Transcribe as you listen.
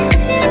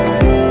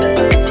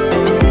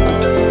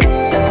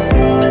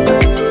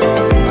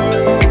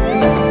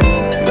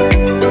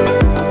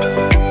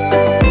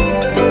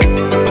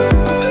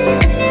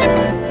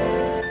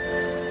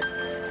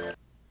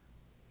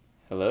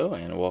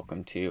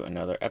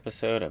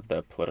episode of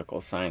the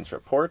Political Science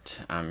Report.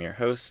 I'm your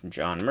host,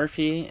 John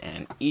Murphy,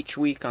 and each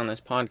week on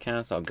this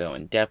podcast, I'll go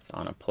in depth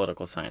on a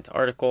political science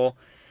article,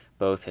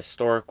 both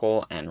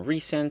historical and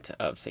recent,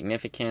 of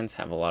significance,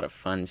 have a lot of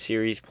fun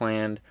series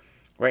planned.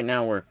 Right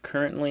now, we're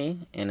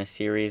currently in a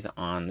series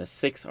on the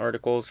 6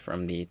 articles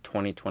from the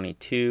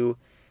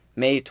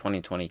May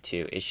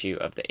 2022 issue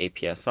of the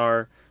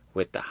APSR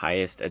with the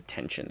highest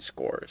attention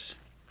scores.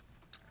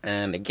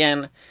 And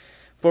again,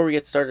 before we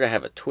get started, I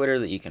have a Twitter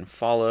that you can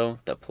follow,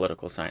 the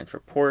Political Science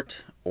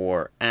Report,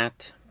 or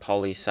at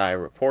PoliSci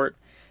Report.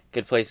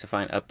 Good place to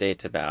find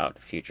updates about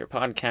future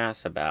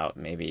podcasts, about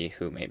maybe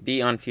who may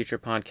be on future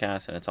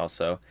podcasts, and it's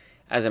also,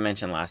 as I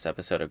mentioned last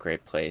episode, a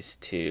great place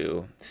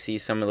to see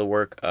some of the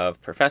work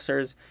of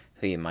professors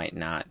who you might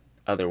not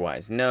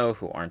otherwise know,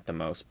 who aren't the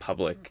most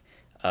public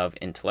of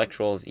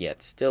intellectuals,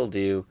 yet still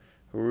do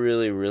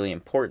really, really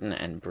important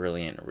and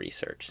brilliant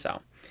research.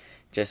 So,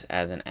 just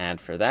as an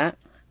ad for that.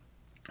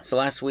 So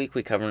last week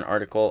we covered an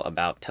article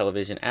about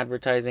television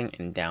advertising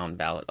in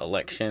down-ballot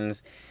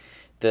elections.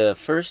 The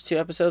first 2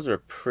 episodes were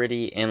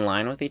pretty in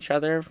line with each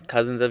other,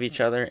 cousins of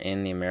each other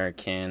in the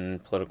American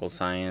political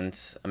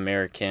science,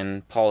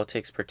 American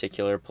politics,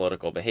 particular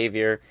political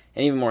behavior,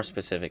 and even more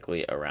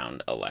specifically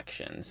around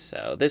elections.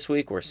 So this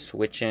week we're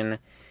switching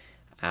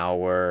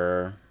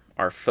our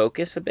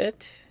focus a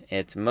bit.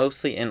 It's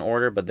mostly in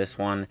order, but this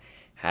one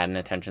had an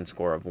attention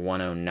score of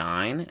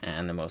 109,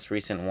 and the most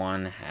recent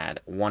one had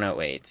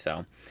 108.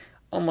 So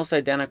almost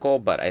identical,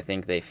 but I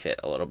think they fit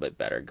a little bit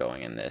better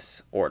going in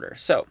this order.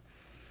 So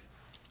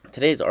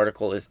today's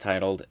article is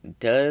titled,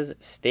 "Does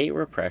State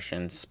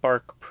Repression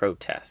Spark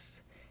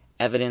Protests?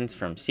 Evidence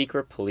from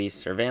Secret Police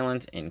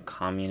Surveillance in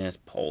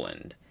Communist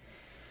Poland."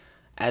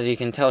 As you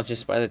can tell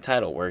just by the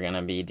title, we're going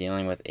to be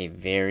dealing with a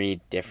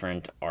very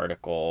different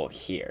article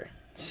here.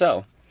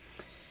 So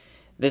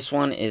this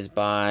one is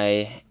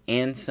by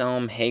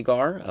Anselm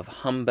Hager of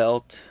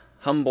Humboldt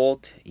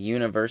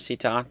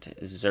Universität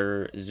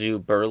zu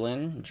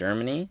Berlin,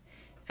 Germany,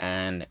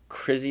 and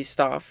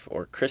Krzysztof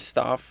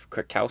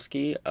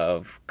Krakowski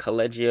of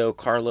Collegio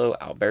Carlo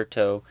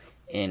Alberto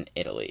in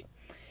Italy.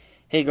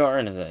 Hager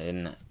is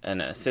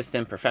an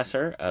assistant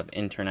professor of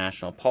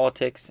international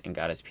politics and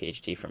got his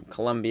PhD from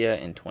Columbia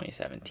in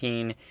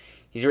 2017.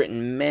 He's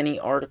written many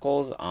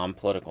articles on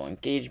political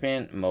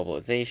engagement,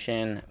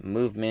 mobilization,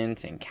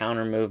 movements, and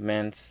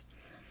counter-movements,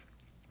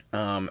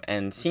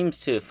 and seems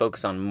to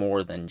focus on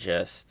more than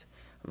just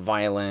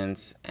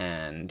violence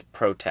and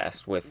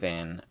protest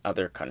within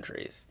other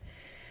countries.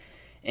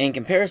 In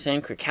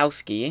comparison,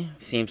 Krakowski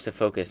seems to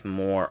focus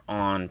more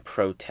on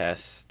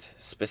protest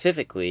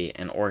specifically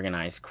and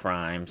organized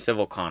crime,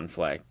 civil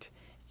conflict,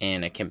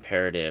 in a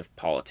comparative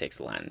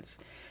politics lens.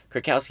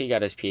 Krakowski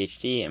got his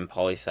PhD in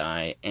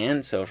poli-sci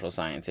and social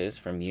sciences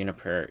from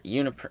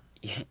European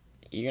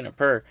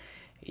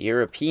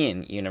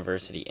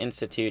University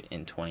Institute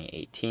in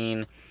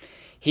 2018.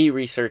 He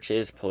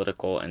researches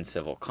political and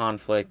civil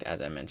conflict,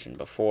 as I mentioned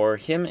before.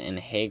 He and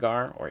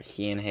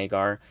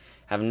Hager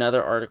have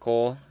another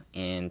article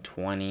in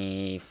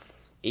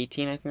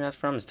 2018, I think that's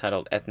from. It's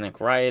titled "Ethnic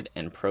Riot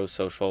and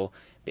Pro-Social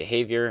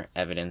Behavior,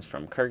 Evidence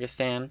from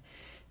Kyrgyzstan."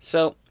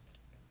 So,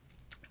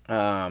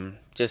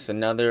 just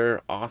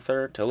another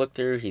author to look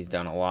through. He's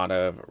done a lot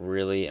of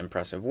really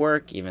impressive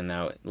work, even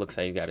though it looks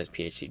like he got his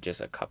PhD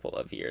just a couple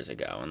of years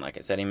ago. And like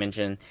I said,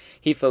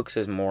 he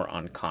focuses more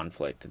on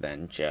conflict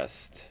than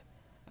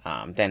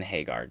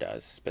Hager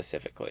does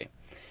specifically.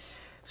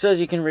 So as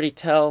you can already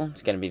tell,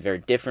 it's going to be very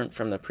different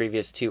from the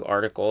previous 2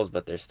 articles,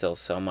 but there's still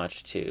so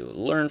much to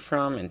learn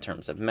from in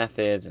terms of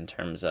methods, in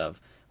terms of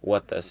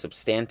what the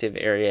substantive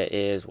area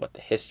is, what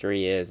the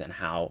history is, and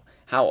how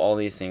all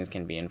these things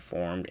can be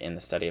informed in the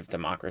study of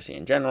democracy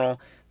in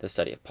general, the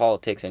study of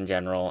politics in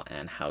general,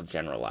 and how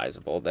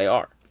generalizable they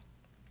are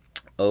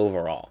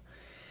overall.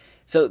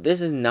 So this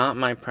is not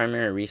my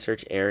primary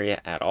research area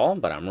at all,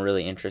 but I'm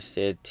really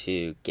interested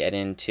to get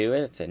into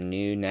it. It's a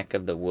new neck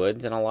of the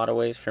woods in a lot of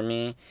ways for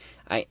me.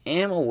 I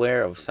am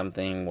aware of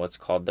something what's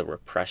called the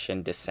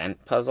repression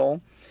dissent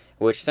puzzle,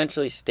 which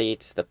essentially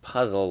states the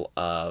puzzle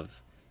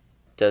of,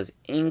 does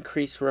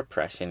increased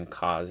repression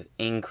cause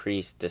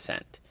increased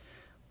dissent?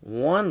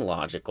 One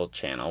logical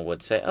channel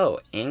would say,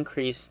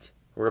 increased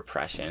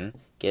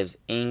repression gives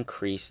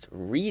increased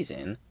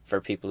reason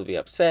for people to be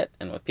upset,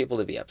 and with people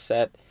to be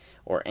upset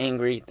or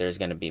angry, there's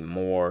going to be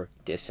more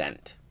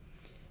dissent.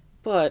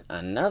 But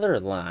another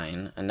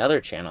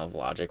channel of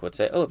logic would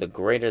say, the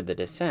greater the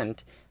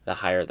dissent, the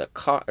higher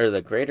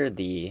the greater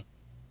the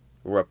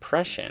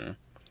repression,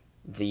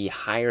 the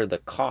higher the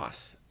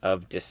cost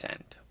of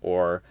dissent,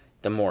 or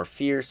the more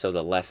fear, so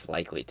the less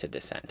likely to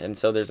dissent. And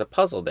so there's a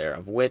puzzle there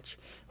of which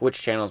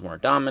channel is more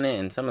dominant.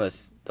 And some of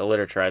the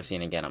literature I've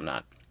seen, again, I'm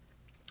not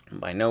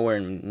by nowhere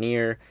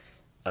near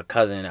a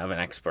cousin of an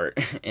expert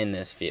in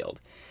this field.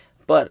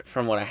 But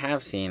from what I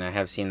have seen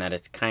that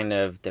it's kind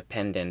of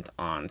dependent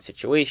on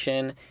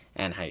situation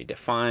and how you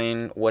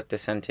define what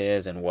dissent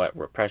is and what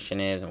repression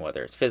is, and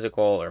whether it's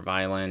physical or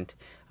violent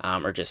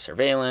or just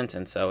surveillance.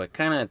 And so it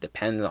kind of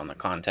depends on the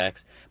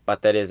context,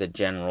 but that is a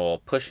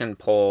general push and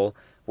pull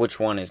which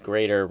one is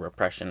greater,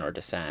 repression or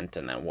dissent,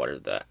 and then what are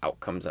the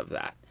outcomes of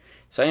that.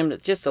 So I am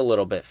just a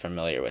little bit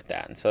familiar with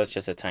that, and so it's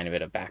just a tiny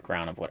bit of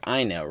background of what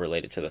I know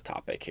related to the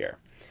topic here.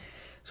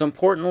 So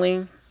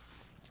importantly,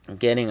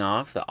 getting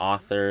off, the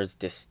authors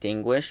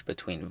distinguish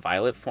between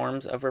violent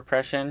forms of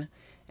repression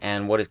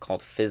and what is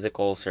called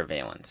physical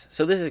surveillance.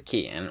 So this is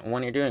key, and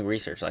when you're doing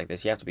research like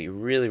this, you have to be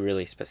really,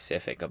 really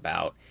specific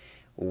about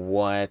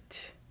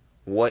what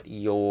would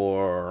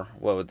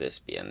this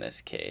be in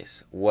this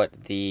case?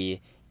 What the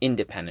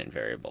independent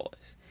variable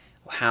is,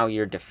 how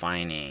you're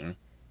defining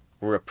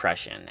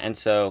repression. And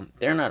so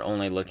they're not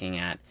only looking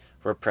at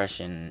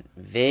repression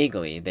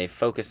vaguely, they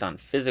focused on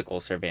physical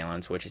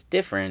surveillance, which is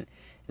different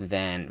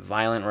than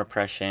violent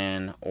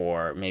repression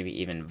or maybe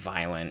even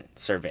violent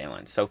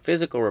surveillance. So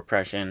physical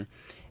repression,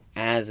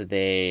 as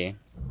they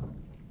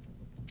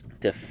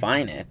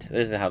define it,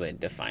 this is how they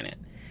define it: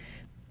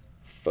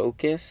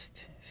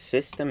 focused,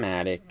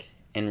 systematic,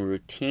 and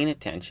routine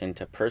attention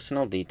to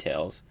personal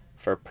details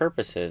for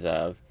purposes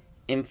of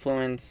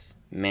influence,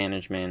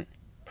 management,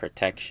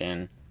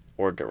 protection,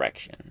 or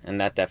direction. And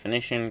that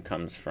definition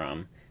comes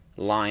from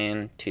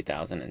Lyon,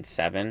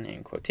 2007,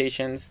 in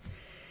quotations.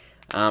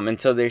 And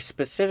so they're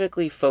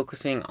specifically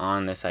focusing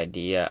on this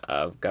idea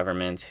of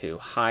governments who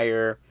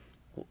hire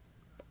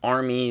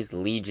armies,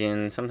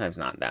 legions, sometimes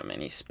not that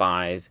many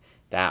spies,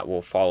 that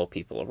will follow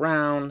people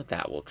around,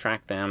 that will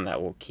track them,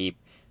 that will keep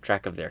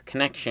track of their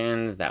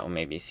connections, that will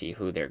maybe see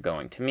who they're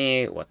going to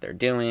meet, what they're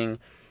doing,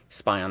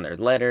 spy on their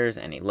letters,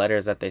 any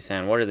letters that they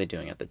send, what are they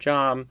doing at the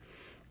job.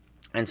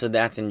 And so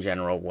that's in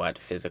general what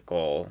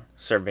physical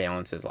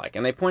surveillance is like.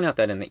 And they point out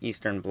that in the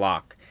Eastern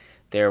Bloc,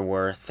 there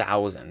were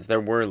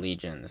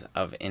legions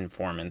of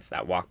informants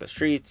that walked the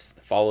streets,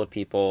 followed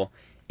people,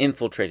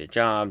 infiltrated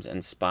jobs,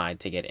 and spied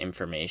to get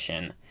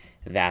information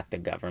that the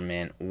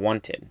government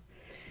wanted.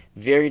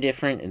 Very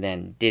different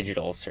than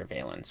digital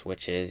surveillance,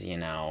 which is,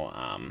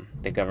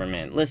 the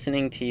government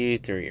listening to you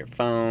through your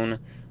phone,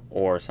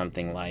 or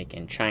something like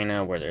in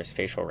China where there's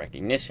facial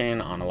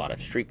recognition on a lot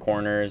of street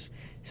corners.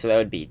 So that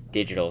would be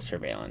digital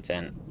surveillance.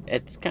 And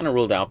it's kind of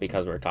ruled out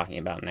because we're talking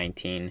about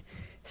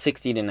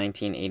 1960 to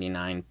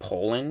 1989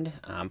 Poland.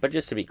 But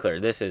just to be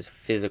clear, this is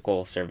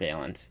physical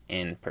surveillance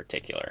in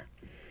particular.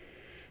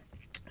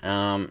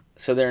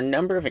 So there are a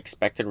number of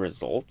expected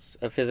results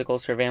of physical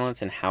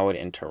surveillance and how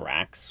it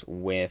interacts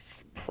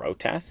with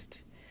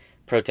protest.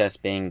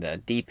 Protest being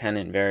the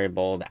dependent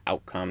variable, the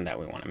outcome that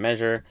we want to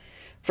measure.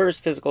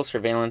 First, physical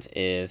surveillance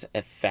is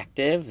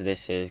effective.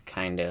 These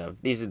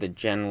are the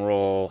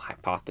general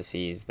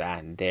hypotheses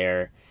that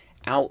they're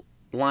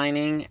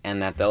outlining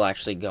and that they'll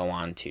actually go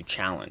on to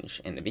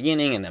challenge in the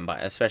beginning and then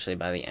especially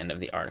by the end of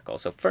the article.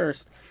 So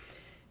first,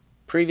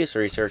 previous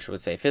research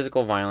would say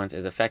physical violence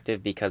is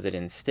effective because it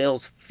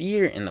instills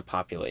fear in the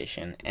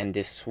population and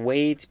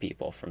dissuades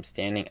people from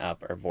standing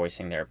up or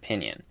voicing their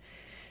opinion.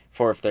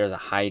 For if there's a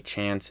high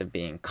chance of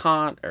being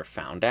caught or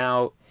found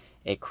out,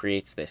 it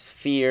creates this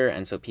fear,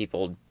 and so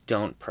people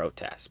don't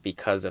protest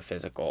because of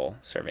physical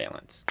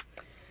surveillance.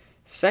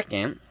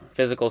 Second,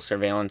 physical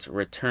surveillance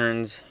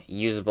returns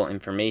usable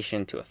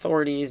information to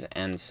authorities,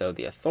 and so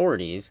the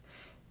authorities,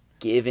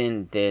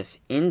 given this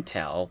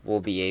intel,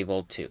 will be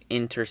able to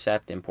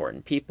intercept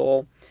important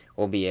people,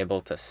 will be able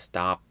to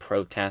stop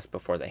protests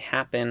before they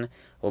happen,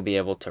 will be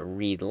able to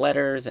read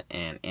letters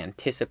and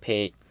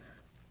anticipate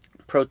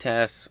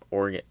protests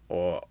or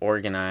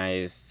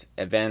organized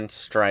events,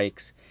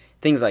 strikes,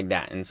 things like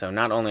that. And so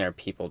not only are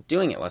people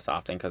doing it less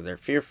often because they're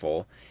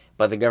fearful,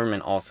 but the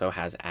government also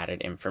has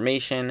added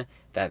information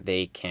that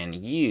they can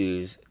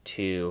use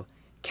to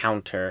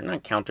counter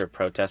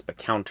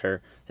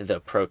the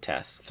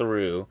protests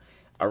through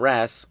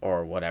arrests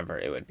or whatever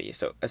it would be.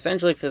 So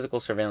essentially physical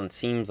surveillance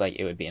seems like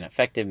it would be an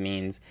effective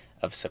means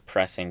of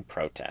suppressing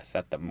protests,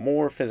 that the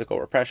more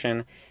physical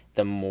repression,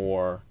 the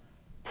more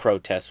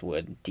protests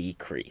would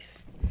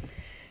decrease.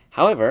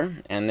 However,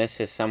 and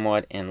this is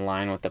somewhat in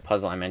line with the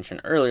puzzle I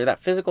mentioned earlier,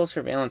 that physical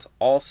surveillance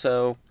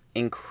also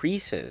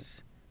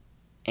increases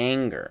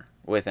anger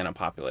within a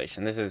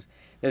population. This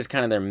is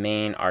kind of their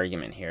main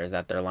argument here, is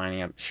that they're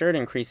lining up. Sure, it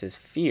increases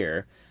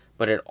fear,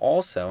 but it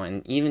also,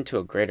 and even to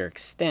a greater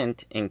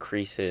extent,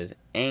 increases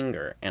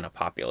anger in a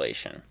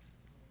population,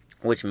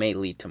 which may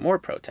lead to more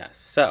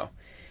protests. So,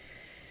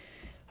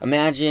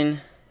 imagine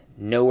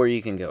nowhere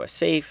you can go is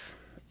safe.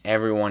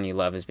 Everyone you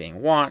love is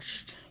being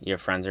watched. Your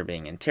friends are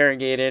being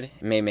interrogated.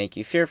 It may make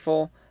you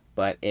fearful,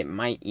 but it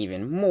might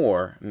even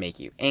more make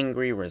you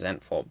angry,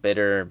 resentful,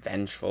 bitter,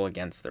 vengeful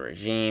against the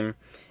regime.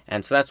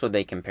 And so that's what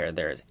they compare.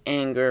 There is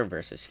anger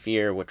versus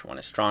fear. Which one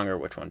is stronger?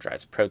 Which one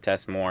drives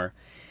protests more?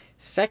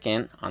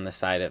 Second, on the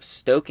side of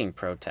stoking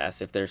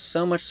protests, if there's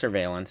so much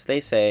surveillance,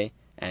 they say,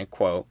 and I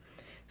quote,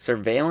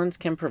 surveillance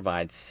can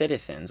provide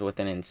citizens with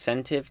an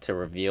incentive to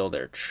reveal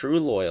their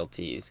true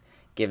loyalties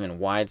given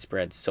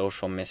widespread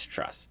social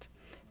mistrust,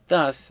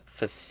 thus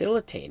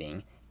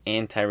facilitating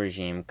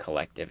anti-regime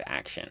collective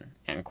action,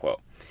 end quote.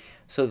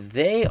 So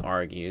they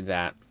argue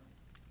that,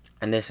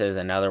 and this is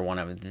another one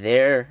of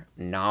their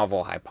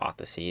novel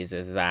hypotheses,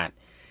 is that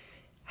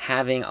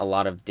having a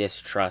lot of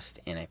distrust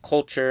in a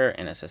culture,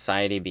 in a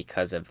society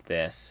because of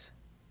this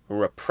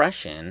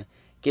repression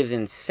gives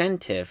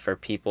incentive for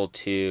people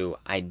to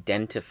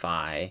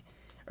identify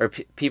or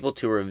people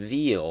to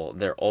reveal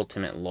their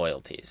ultimate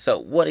loyalties. So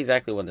what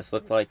exactly would this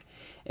look like?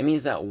 It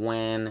means that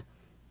when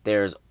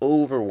there's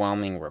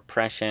overwhelming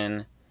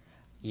repression,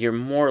 you're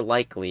more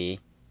likely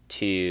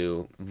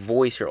to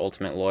voice your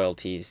ultimate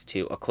loyalties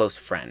to a close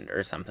friend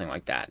or something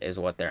like that, is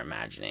what they're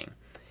imagining.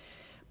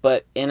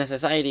 But in a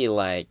society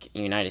like the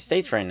United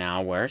States right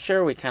now, where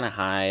sure, we kind of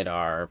hide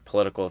our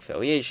political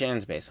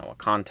affiliations based on what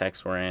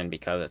context we're in,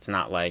 because it's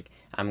not like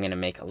I'm going to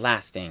make a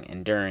lasting,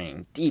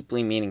 enduring,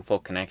 deeply meaningful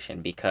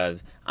connection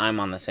because I'm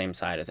on the same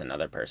side as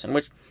another person,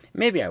 which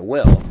maybe I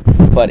will.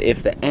 But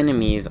if the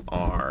enemies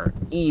are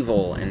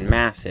evil and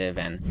massive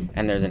and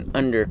there's an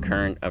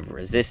undercurrent of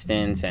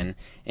resistance and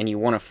you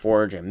want to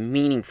forge a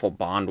meaningful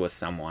bond with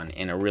someone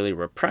in a really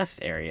repressed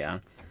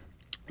area,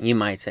 you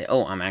might say,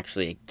 oh, I'm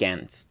actually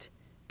against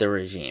the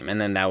regime,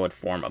 and then that would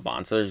form a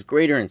bond. So there's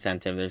greater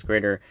incentive, there's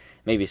greater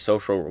maybe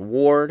social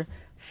reward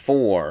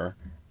for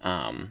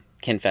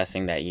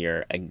confessing that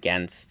you're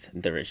against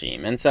the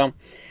regime. And so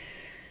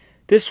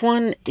this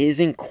one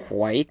isn't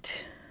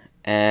quite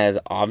as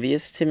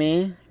obvious to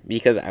me,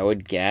 because I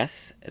would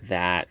guess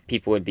that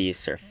people would be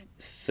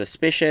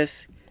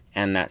suspicious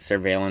and that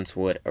surveillance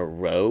would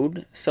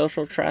erode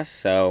social trust.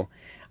 So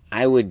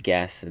I would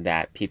guess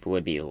that people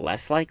would be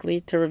less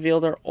likely to reveal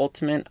their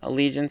ultimate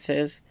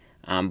allegiances.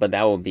 But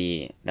that will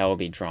be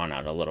drawn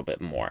out a little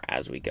bit more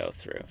as we go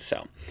through.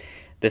 So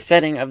the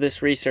setting of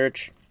this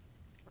research,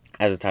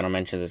 as the title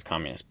mentions, is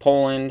Communist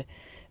Poland.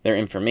 Their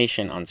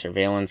information on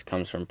surveillance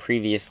comes from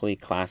previously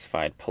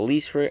classified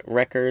police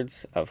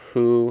records of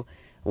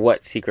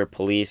what secret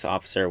police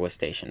officer was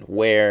stationed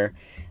where.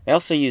 They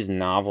also use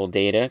novel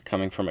data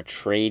coming from a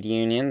trade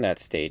union that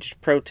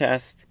staged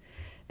protest.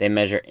 They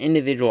measure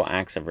individual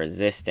acts of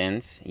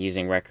resistance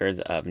using records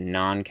of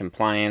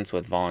non-compliance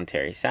with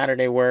voluntary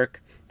Saturday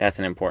work. That's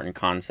an important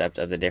concept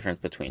of the difference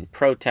between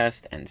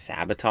protest and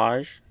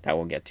sabotage that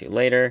we'll get to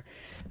later.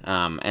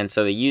 And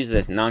so they use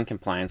this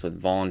non-compliance with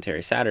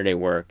voluntary Saturday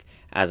work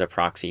as a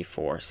proxy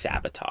for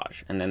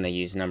sabotage. And then they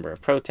use number of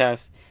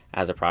protests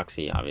as a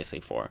proxy, obviously,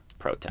 for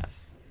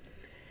protests.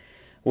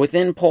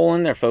 Within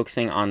Poland, they're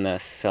focusing on the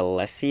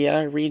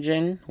Silesia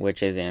region,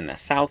 which is in the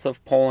south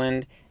of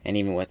Poland. And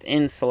even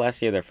within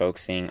Silesia, they're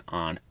focusing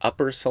on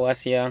Upper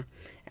Silesia.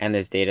 And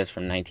this data is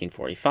from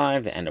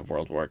 1945, the end of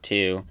World War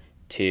II,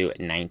 to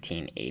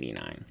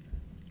 1989.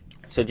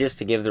 So just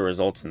to give the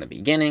results in the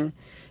beginning,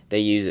 they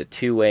use a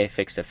two-way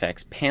fixed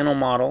effects panel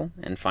model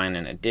and find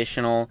an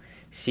additional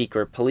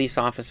secret police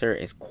officer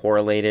is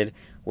correlated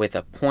with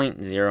a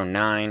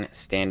 0.09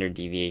 standard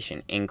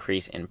deviation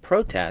increase in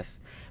protests,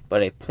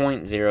 but a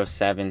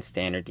 0.07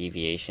 standard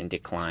deviation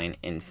decline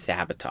in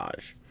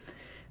sabotage.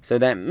 So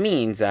that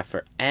means that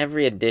for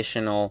every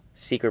additional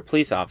secret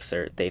police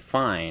officer, they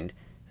find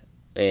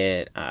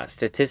it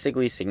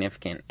statistically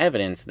significant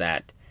evidence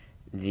that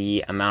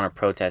the amount of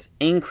protest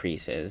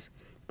increases,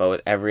 but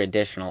with every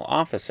additional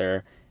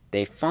officer,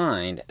 they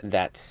find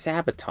that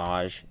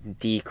sabotage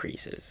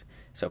decreases.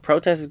 So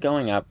protest is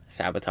going up,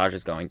 sabotage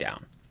is going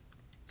down.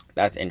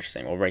 That's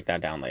interesting. We'll break that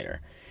down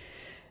later.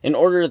 In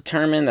order to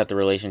determine that the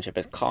relationship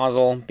is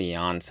causal,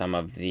 beyond some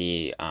of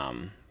the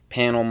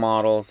panel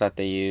models that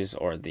they use,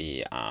 or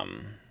the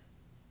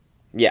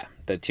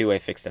two-way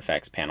fixed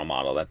effects panel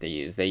model that they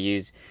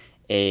use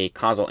a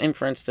causal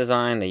inference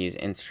design. They use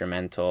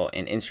instrumental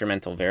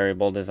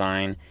variable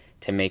design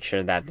to make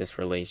sure that this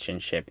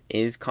relationship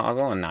is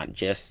causal and not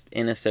just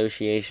in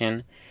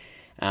association.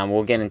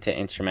 We'll get into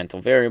instrumental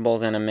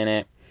variables in a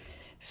minute.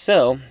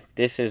 So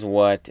this is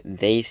what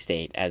they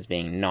state as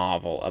being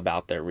novel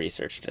about their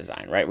research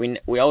design, right?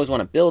 We always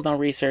want to build on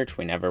research.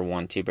 We never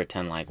want to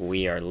pretend like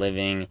we are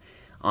living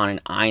on an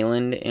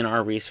island in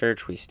our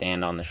research. We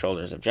stand on the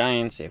shoulders of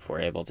giants if we're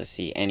able to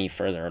see any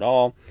further at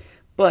all.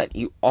 But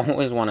you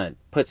always want to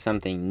put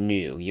something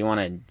new. You want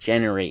to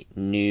generate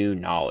new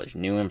knowledge,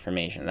 new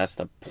information. That's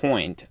the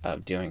point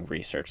of doing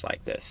research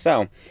like this.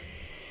 So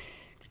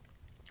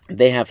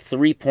they have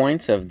 3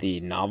 points of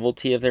the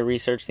novelty of their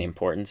research, the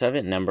importance of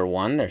it. Number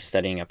one, they're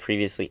studying a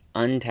previously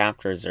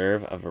untapped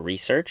reserve of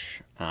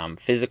research,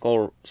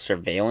 physical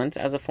surveillance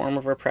as a form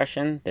of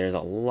repression. There's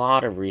a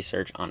lot of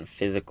research on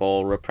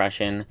physical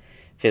repression,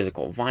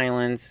 physical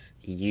violence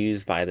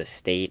used by the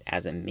state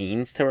as a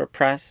means to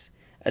repress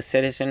a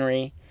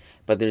citizenry,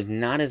 but there's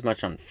not as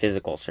much on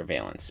physical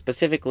surveillance.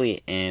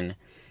 Specifically in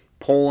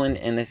Poland,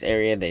 in this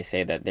area, they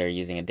say that they're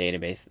using a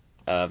database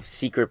of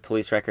secret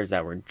police records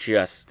that were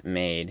just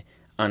made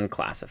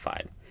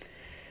unclassified.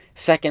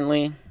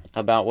 Secondly,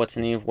 about what's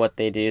new, what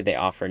they do, they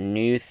offer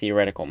new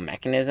theoretical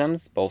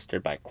mechanisms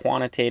bolstered by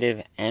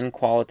quantitative and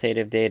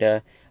qualitative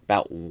data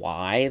about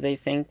why they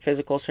think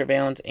physical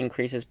surveillance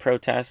increases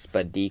protests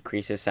but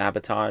decreases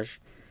sabotage.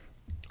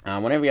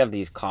 Whenever you have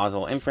these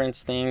causal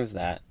inference things,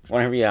 that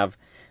whenever you have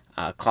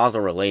a causal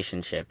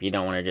relationship, you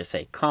don't want to just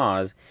say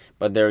cause,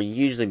 but there'll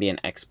usually be an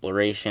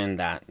exploration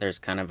that there's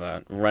kind of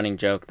a running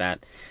joke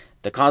that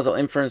The causal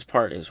inference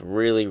part is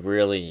really,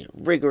 really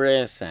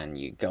rigorous, and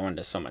you go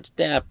into so much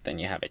depth, and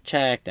you have it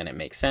checked, and it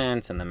makes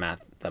sense, and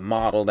the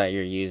model that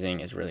you're using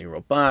is really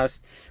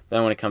robust. But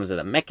then when it comes to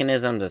the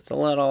mechanisms, it's a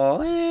little,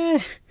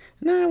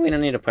 no, we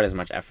don't need to put as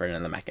much effort into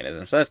the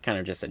mechanism. So that's kind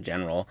of just a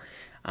general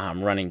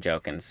running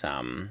joke in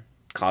some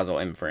causal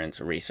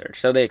inference research.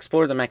 So they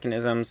explore the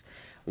mechanisms,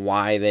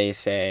 why they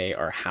say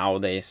or how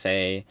they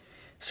say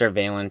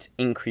surveillance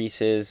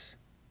increases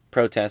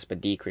protest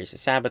but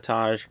decreases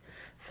sabotage.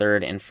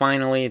 Third and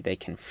finally, they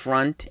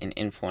confront an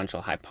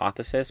influential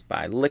hypothesis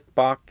by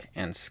Lichtbach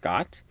and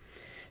Scott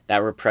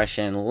that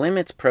repression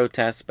limits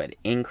protest but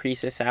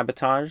increases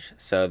sabotage,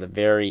 so the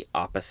very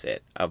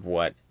opposite of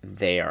what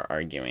they are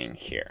arguing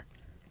here.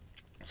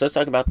 So let's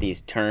talk about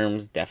these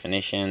terms,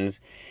 definitions,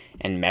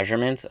 and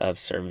measurements of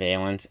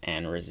surveillance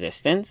and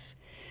resistance.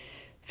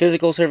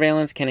 Physical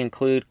surveillance can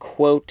include,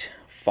 quote,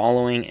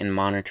 following and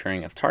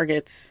monitoring of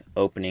targets,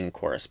 opening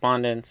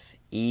correspondence,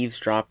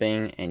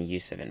 eavesdropping, and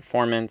use of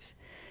informants.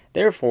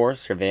 Therefore,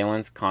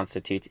 surveillance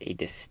constitutes a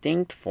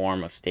distinct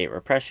form of state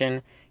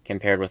repression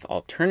compared with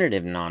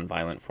alternative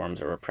nonviolent forms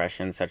of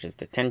repression such as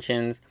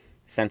detentions,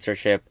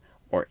 censorship,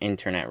 or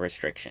internet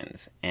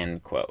restrictions,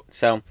 end quote.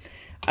 So,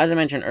 as I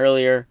mentioned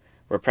earlier,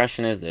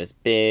 repression is this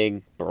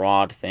big,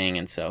 broad thing,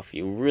 and so if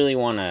you really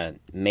want to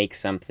make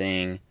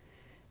something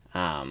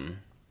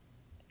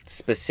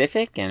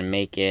specific and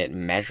make it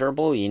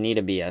measurable, you need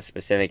to be as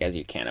specific as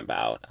you can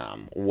about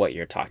what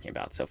you're talking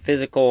about. So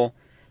physical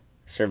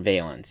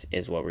surveillance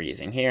is what we're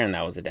using here, and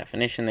that was the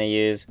definition they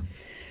use.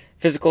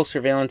 Physical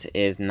surveillance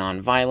is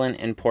nonviolent,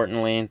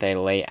 importantly. They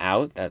lay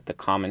out that the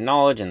common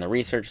knowledge and the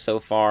research so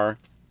far,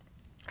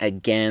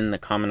 again, the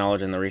common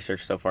knowledge and the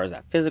research so far is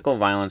that physical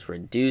violence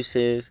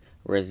reduces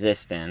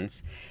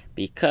resistance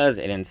because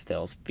it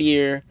instills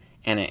fear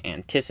and it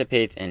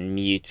anticipates and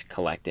mutes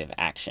collective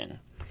action.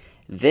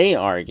 They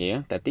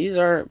argue that these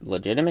are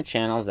legitimate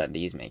channels, that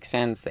these make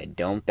sense, they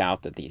don't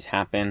doubt that these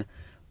happen,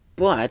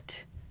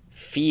 but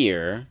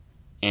fear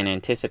and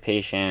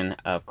anticipation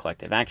of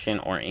collective action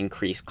or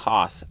increased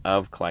costs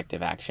of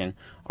collective action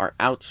are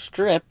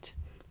outstripped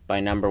by,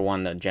 number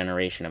one, the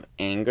generation of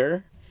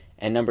anger,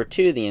 and number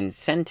two, the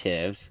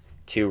incentives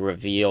to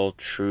reveal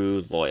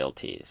true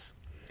loyalties.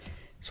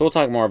 So we'll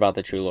talk more about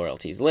the true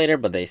loyalties later,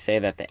 but they say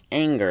that the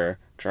anger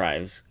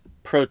drives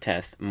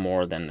protest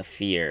more than the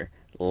fear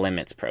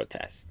limits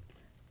protest.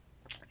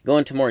 Go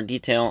into more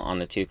detail on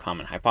the two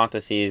common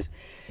hypotheses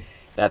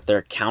that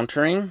they're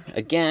countering.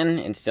 Again,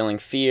 instilling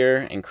fear,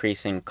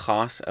 increasing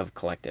costs of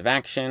collective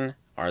action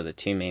are the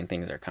two main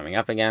things they're coming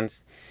up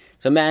against.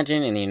 So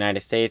imagine in the United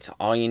States,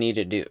 all you need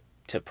to do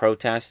to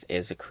protest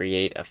is to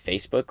create a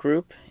Facebook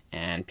group,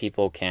 and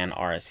people can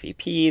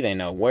RSVP. They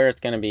know where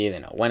it's going to be, they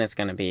know when it's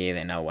going to be,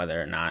 they know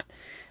whether or not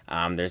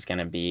there's going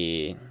to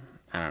be,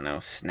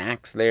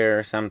 snacks there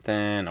or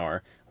something,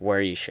 or where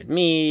you should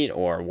meet,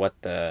 or what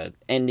the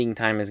ending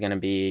time is going to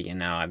be.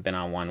 I've been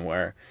on one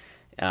where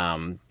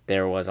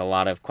there was a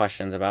lot of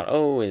questions about,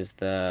 is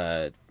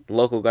the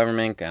local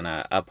government going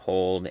to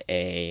uphold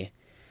a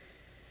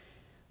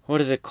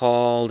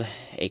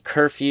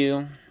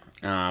curfew?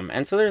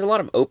 And so there's a lot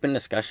of open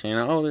discussion,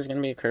 there's going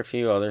to be a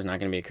curfew, there's not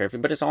going to be a curfew,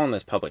 but it's all on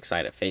this public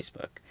site of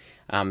Facebook.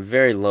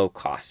 Very low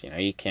cost,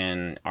 you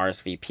can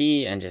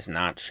RSVP and just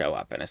not show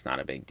up, and it's not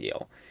a big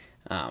deal.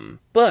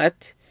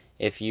 But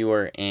if you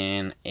were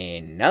in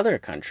another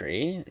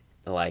country,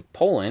 like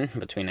Poland,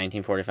 between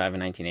 1945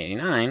 and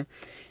 1989,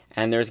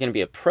 and there's going to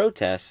be a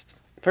protest,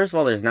 first of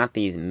all, there's not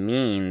these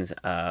means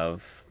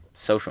of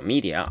social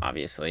media,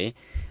 obviously,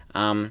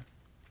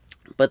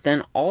 but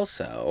then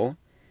also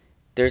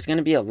there's going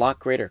to be a lot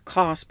greater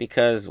cost,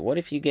 because what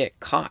if you get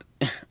caught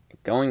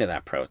going to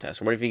that protest?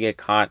 What if you get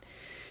caught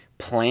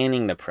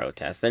planning the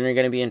protest? Then you're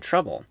going to be in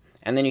trouble.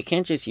 And then you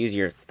can't just use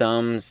your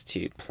thumbs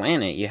to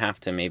plan it. You have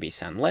to maybe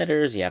send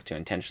letters. You have to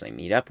intentionally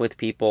meet up with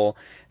people.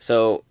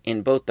 So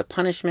in both the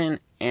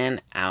punishment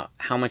and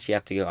how much you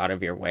have to go out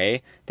of your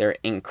way, there are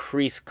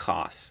increased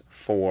costs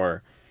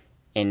for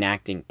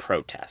enacting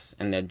protests.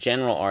 And the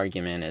general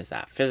argument is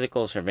that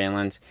physical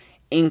surveillance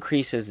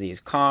increases these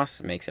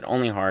costs, makes it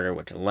only harder,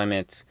 which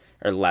limits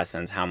or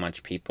lessens how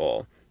much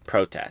people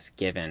protest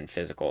given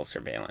physical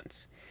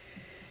surveillance.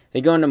 They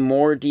go into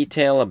more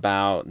detail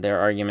about their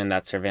argument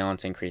that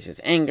surveillance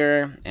increases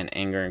anger, and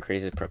anger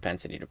increases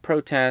propensity to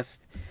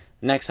protest.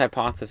 The next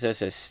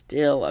hypothesis is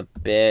still a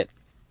bit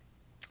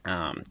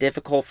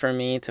difficult for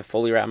me to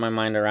fully wrap my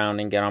mind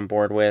around and get on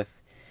board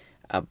with,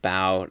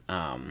 about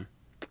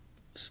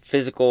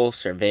physical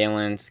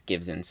surveillance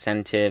gives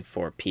incentive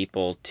for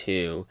people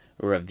to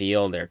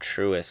reveal their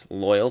truest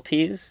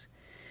loyalties.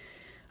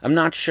 I'm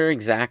not sure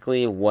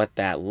exactly what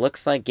that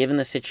looks like given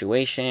the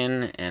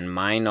situation and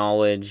my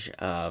knowledge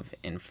of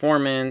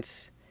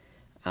informants,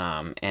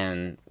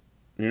 and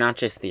not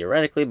just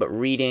theoretically, but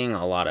reading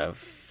a lot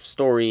of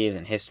stories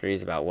and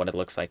histories about what it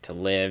looks like to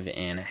live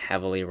in a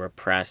heavily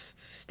repressed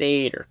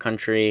state or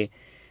country.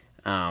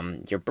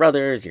 Your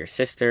brothers, your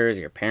sisters,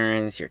 your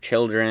parents, your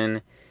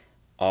children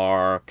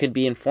could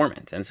be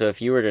informants. And so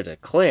if you were to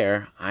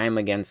declare, I'm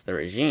against the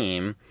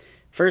regime,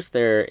 First,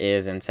 there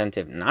is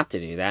incentive not to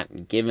do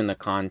that, given the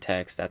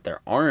context that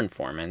there are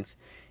informants.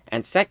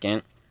 And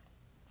second,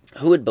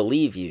 who would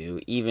believe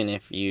you even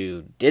if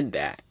you did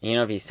that?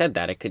 If you said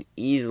that, it could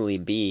easily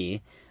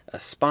be a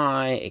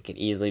spy. It could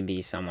easily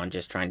be someone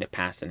just trying to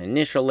pass an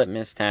initial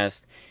litmus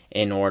test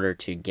in order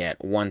to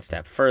get one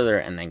step further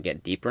and then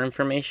get deeper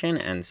information.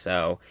 And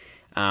so,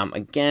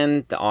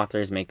 again, the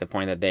authors make the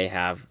point that they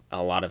have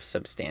a lot of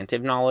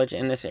substantive knowledge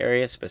in this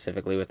area,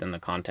 specifically within the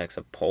context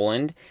of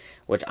Poland,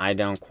 which I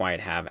don't quite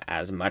have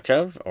as much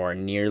of, or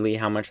nearly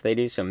how much they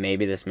do. So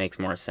maybe this makes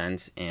more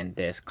sense in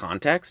this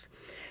context.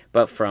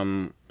 But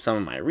from some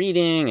of my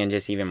reading and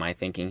just even my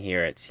thinking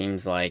here, it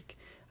seems like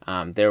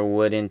there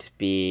wouldn't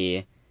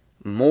be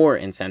more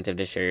incentive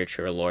to share your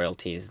true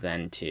loyalties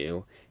than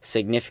to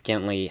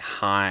significantly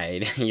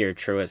hide your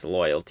truest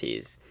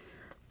loyalties.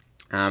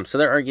 So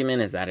their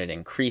argument is that it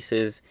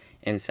increases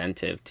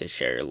incentive to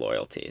share your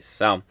loyalties.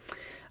 So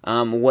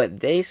what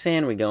they say,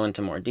 and we go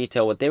into more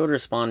detail, what they would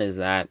respond is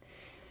that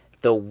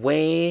the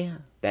way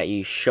that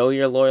you show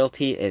your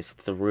loyalty is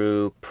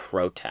through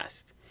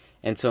protest.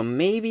 And so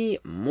maybe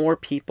more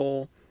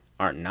people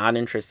are not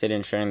interested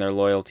in sharing their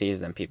loyalties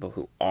than people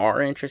who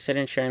are interested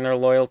in sharing their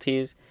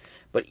loyalties.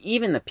 But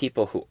even the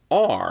people who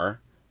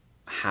are,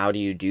 how do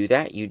you do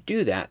that? You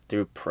do that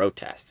through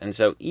protest. And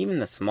so even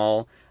the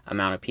small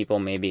amount of people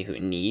maybe who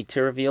need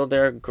to reveal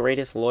their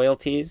greatest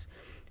loyalties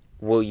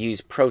will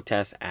use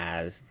protest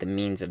as the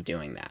means of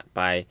doing that,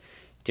 by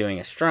doing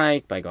a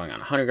strike, by going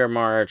on a hunger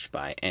march,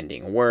 by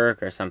ending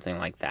work or something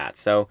like that.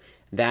 So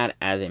that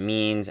as it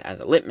means, as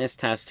a litmus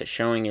test to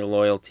showing your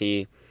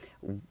loyalty,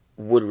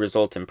 would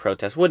result in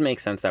protest. Would make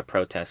sense that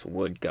protests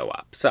would go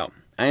up. So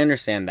I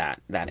understand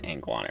that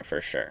angle on it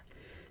for sure.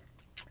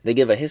 They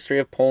give a history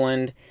of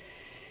Poland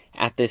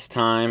at this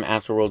time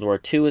after World War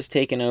II was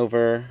taken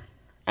over.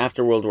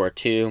 After World War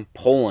II,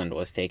 Poland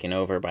was taken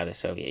over by the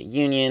Soviet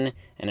Union.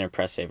 An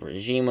oppressive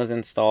regime was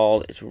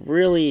installed. It's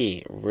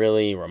really,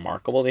 really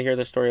remarkable to hear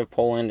the story of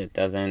Poland.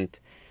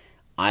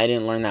 I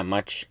didn't learn that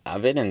much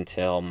of it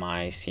until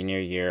my senior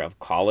year of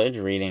college,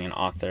 reading an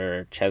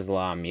author,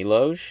 Czesław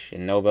Miłosz, a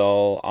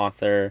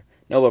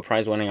Nobel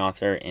Prize-winning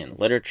author in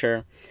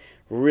literature.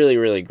 Really,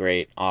 really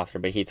great author,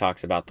 but he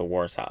talks about the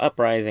Warsaw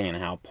Uprising and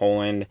how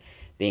Poland,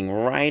 being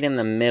right in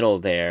the middle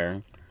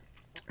there,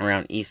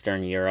 around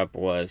Eastern Europe,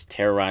 was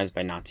terrorized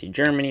by Nazi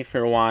Germany for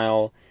a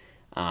while.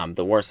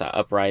 The Warsaw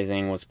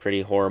Uprising was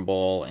pretty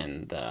horrible,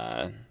 and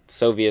the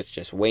Soviets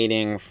just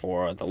waiting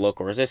for the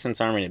local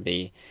resistance army to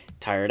be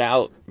tired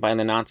out by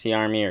the Nazi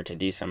army or to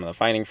do some of the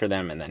fighting for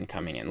them and then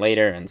coming in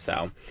later. And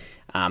so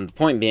the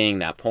point being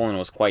that Poland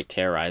was quite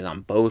terrorized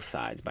on both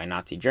sides by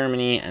Nazi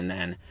Germany and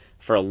then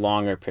for a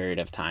longer period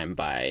of time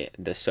by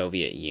the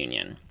Soviet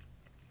Union.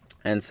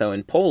 And so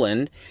in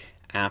Poland,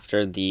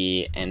 after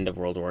the end of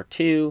World War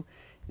II,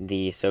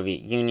 the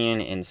Soviet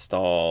Union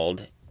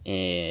installed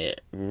a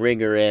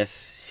rigorous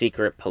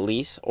secret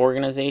police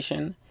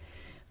organization.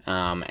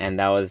 And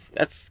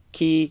that's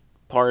key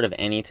part of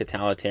any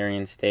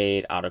totalitarian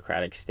state,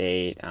 autocratic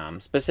state,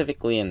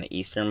 specifically in the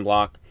Eastern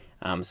Bloc.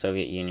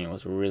 Soviet Union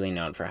was really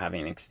known for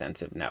having an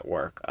extensive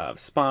network of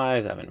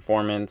spies, of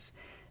informants,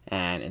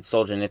 and in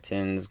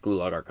Solzhenitsyn's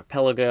Gulag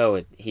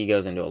Archipelago, he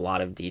goes into a lot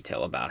of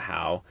detail about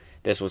how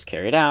this was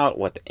carried out,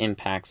 what the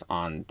impacts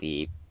on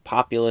the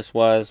populace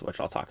was, which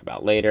I'll talk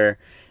about later.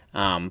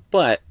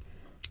 But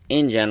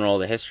in general,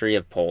 the history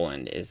of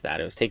Poland is that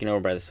it was taken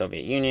over by the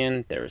Soviet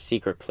Union. There was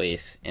secret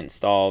police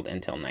installed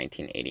until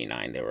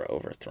 1989. They were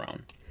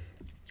overthrown.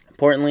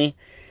 Importantly,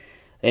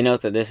 they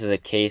note that this is a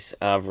case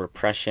of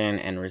repression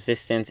and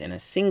resistance in a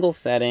single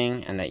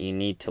setting and that you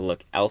need to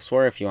look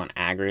elsewhere if you want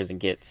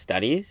aggregate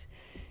studies.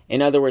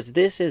 In other words,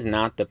 this is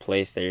not the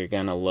place that you're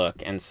going to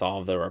look and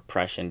solve the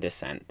repression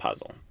dissent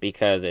puzzle,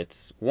 because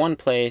it's one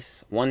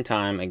place, one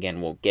time,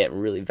 again, will get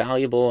really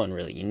valuable and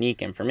really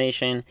unique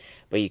information,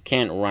 but you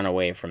can't run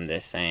away from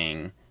this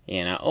saying,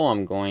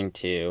 I'm going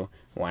to,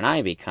 when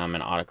I become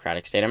an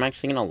autocratic state, I'm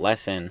actually going to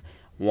lessen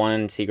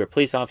one secret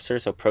police officer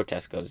so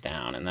protest goes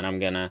down, and then I'm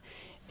going to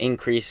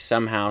increase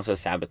somehow so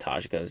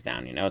sabotage goes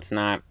down. It's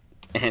not,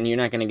 and you're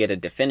not going to get a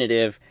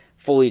definitive,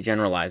 fully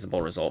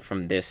generalizable result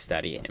from this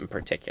study in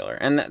particular.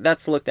 And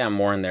that's looked at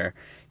more in their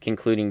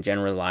concluding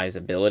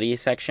generalizability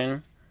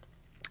section.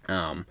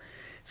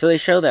 So they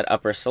show that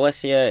Upper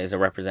Silesia is a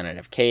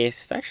representative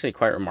case. It's actually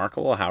quite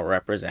remarkable how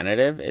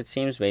representative it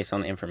seems based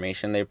on the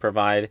information they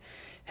provide. It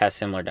has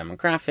similar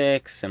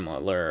demographics,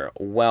 similar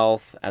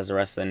wealth as the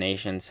rest of the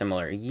nation,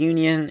 similar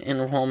union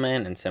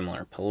enrollment, and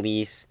similar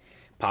police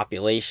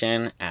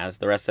population as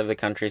the rest of the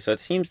country. So it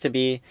seems to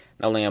be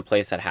not only a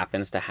place that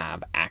happens to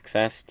have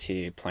access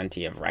to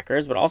plenty of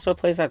records, but also a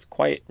place that's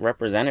quite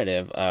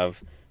representative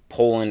of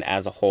Poland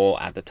as a whole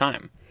at the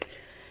time.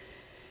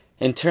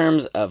 In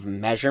terms of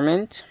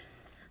measurement,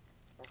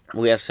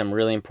 we have some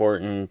really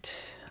important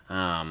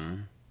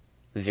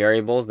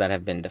variables that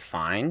have been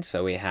defined.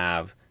 So we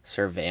have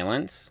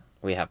surveillance,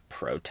 we have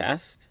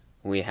protest,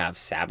 we have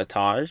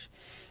sabotage.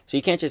 So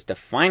you can't just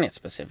define it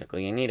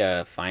specifically. You need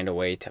to find a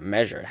way to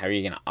measure it. How are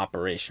you going to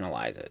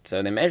operationalize it?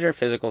 So they measure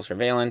physical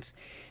surveillance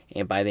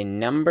by the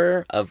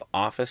number of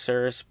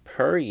officers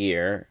per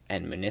year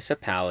at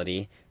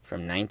municipality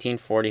from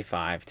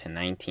 1945 to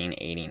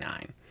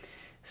 1989.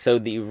 So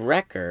the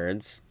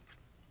records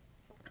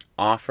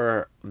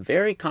offer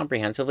very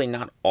comprehensively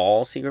not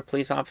all secret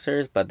police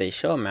officers, but they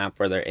show a map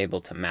where they're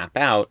able to map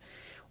out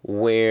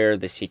where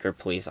the secret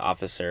police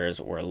officers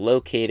were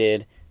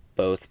located,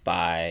 both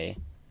by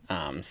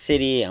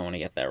city, I want to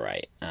get that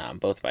right,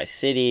 both by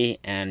city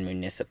and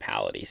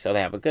municipality. So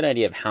they have a good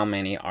idea of how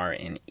many are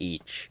in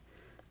each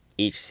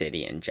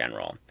city in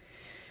general.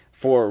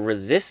 For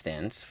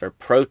resistance, for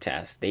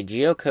protests, they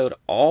geocode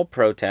all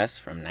protests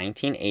from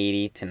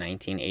 1980 to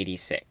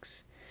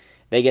 1986.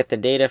 They get the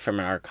data from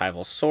an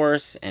archival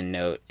source and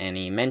note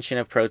any mention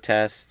of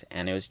protest,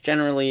 and it was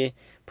generally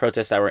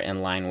protests that were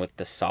in line with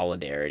the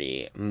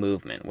Solidarity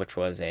movement, which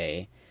was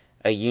a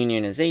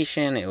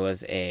unionization. It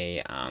was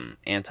a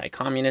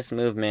anti-communist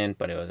movement,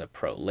 but it was a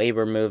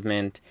pro-labor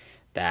movement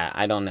that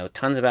I don't know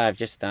tons about. I've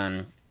just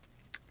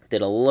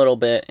did a little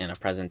bit in a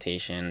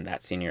presentation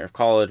that senior year of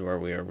college where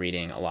we were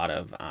reading a lot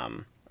of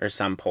or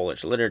some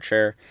Polish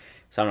literature.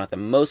 So I'm not the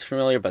most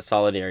familiar, but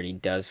Solidarity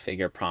does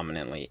figure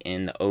prominently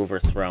in the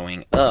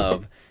overthrowing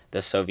of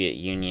the Soviet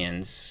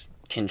Union's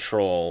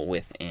control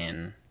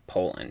within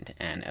Poland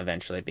and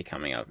eventually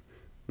becoming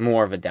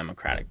more of a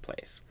democratic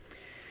place.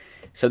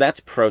 So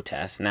that's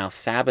protest. Now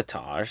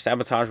sabotage.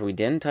 Sabotage we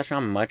didn't touch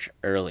on much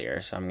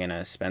earlier, so I'm going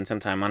to spend some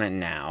time on it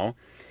now.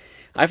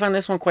 I find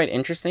this one quite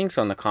interesting.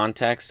 So in the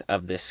context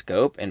of this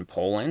scope in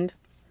Poland,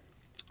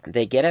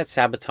 they get at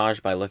sabotage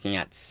by looking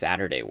at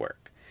Saturday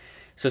work.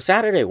 So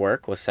Saturday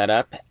work was set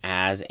up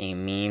as a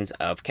means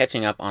of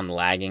catching up on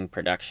lagging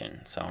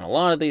production. So in a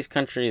lot of these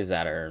countries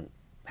that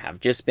have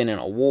just been in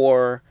a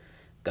war,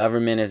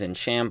 government is in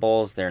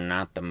shambles, they're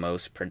not the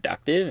most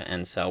productive.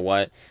 And so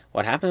what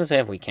happens is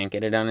if we can't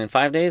get it done in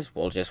 5 days,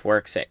 we'll just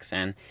work 6.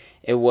 And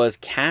it was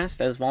cast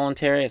as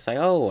voluntary. It's like,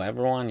 oh,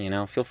 everyone,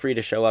 feel free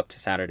to show up to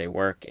Saturday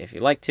work if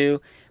you'd like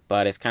to.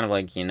 But it's kind of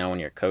like, when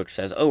your coach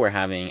says, oh, we're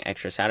having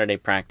extra Saturday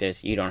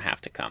practice, you don't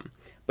have to come.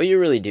 But you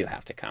really do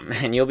have to come,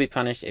 and you'll be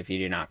punished if you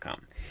do not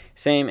come.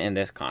 Same in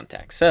this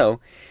context.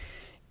 So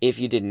if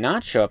you did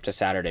not show up to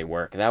Saturday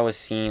work, that was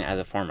seen as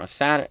a form of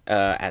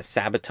as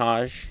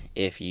sabotage.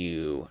 If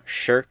you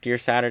shirked your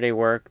Saturday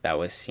work, that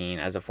was seen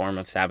as a form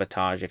of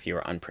sabotage. If you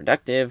were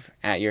unproductive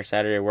at your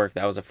Saturday work,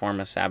 that was a form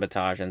of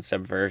sabotage and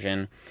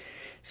subversion.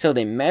 So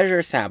they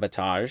measure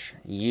sabotage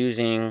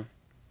using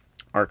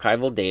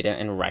archival data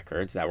and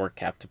records that were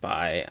kept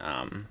by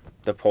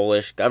the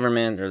Polish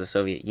government or the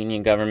Soviet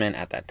Union government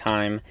at that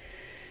time.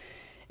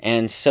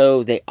 And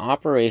so they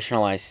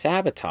operationalize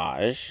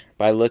sabotage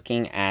by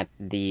looking at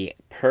the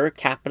per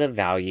capita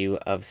value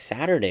of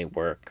Saturday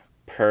work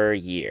per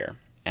year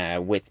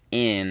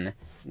within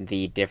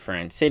the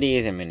different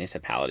cities and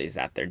municipalities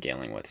that they're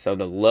dealing with. So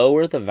the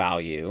lower the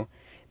value,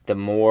 the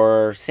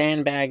more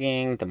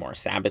sandbagging, the more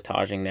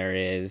sabotaging there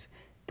is,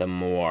 the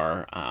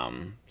more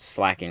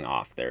slacking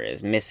off there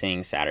is,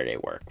 missing Saturday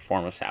work,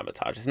 form of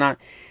sabotage. It's not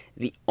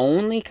the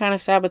only kind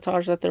of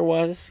sabotage that there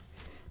was,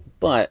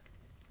 but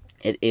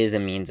it is a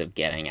means of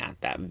getting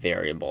at that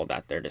variable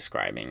that they're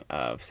describing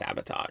of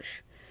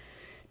sabotage.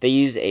 They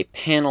use a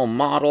panel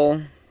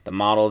model. The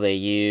model they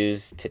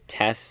use to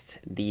test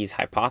these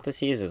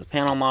hypotheses is a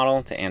panel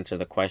model to answer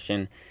the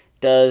question,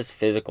 does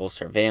physical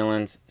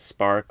surveillance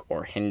spark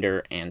or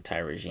hinder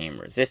anti-regime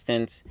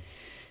resistance?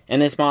 In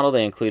this model,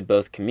 they include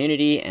both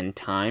community and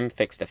time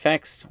fixed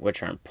effects,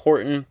 which are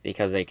important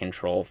because they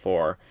control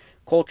for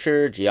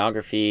culture,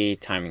 geography,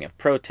 timing of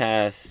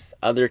protests,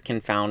 other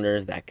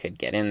confounders that could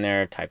get in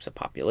there, types of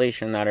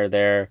population that are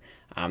there.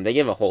 They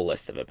give a whole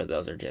list of it, but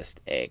those are just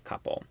a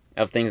couple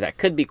of things that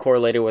could be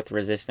correlated with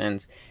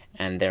resistance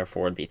and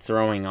therefore would be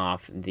throwing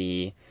off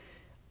the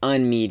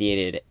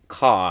unmediated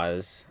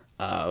cause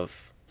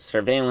of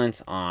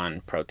surveillance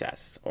on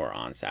protest or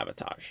on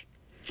sabotage.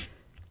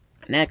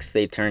 Next,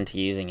 they turn to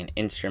using an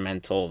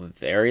instrumental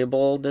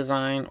variable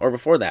design, or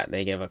before that,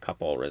 they give a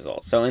couple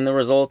results. So in the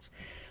results,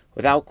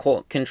 without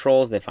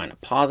controls, they find a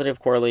positive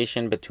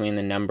correlation between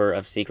the number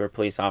of secret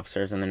police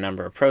officers and the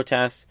number of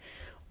protests.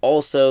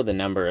 Also, the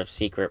number of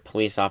secret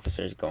police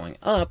officers going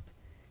up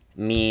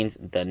means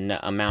the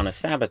amount of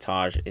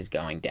sabotage is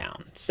going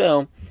down.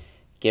 So,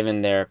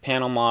 given their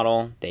panel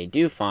model, they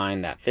do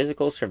find that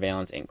physical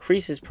surveillance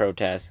increases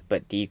protests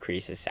but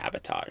decreases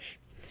sabotage.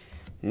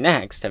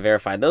 Next, to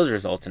verify those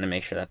results and to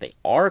make sure that they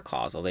are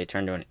causal, they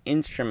turn to an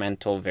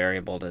instrumental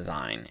variable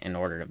design in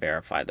order to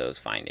verify those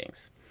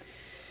findings.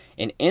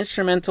 In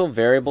instrumental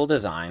variable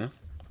design,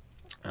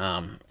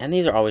 and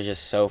these are always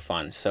just so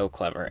fun, so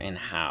clever in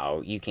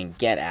how you can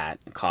get at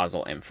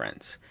causal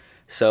inference.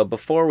 So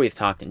before we've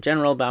talked in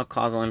general about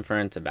causal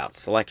inference, about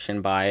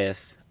selection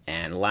bias,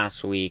 and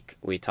last week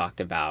we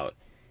talked about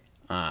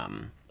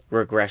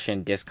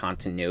regression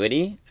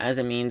discontinuity as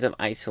a means of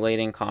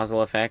isolating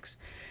causal effects.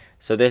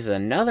 So this is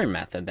another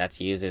method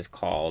that's used, is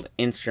called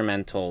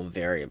instrumental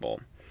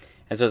variable.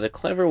 And so it's a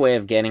clever way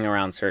of getting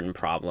around certain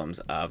problems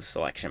of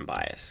selection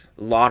bias.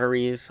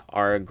 Lotteries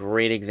are a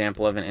great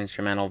example of an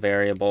instrumental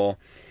variable.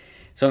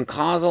 So in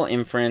causal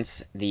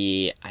inference,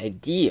 the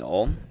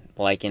ideal,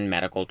 like in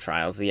medical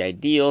trials, the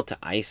ideal to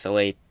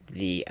isolate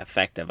the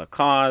effect of a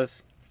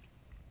cause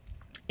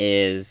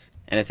is,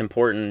 and it's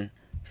important,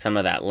 some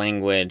of that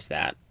language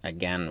that,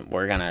 again,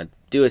 we're going to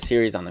do a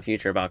series on the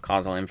future about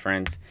causal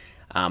inference,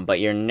 but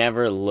you're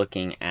never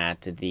looking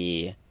at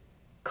the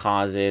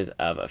causes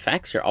of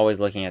effects. You're always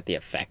looking at the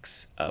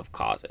effects of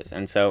causes.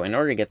 And so in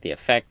order to get the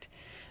effect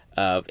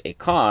of a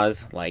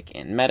cause, like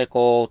in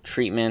medical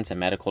treatments and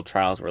medical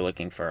trials, we're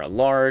looking for a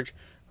large,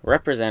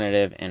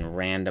 representative, and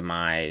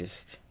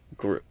randomized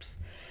groups.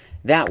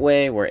 That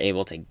way, we're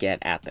able to get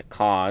at the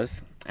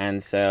cause.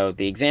 And so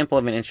the example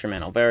of an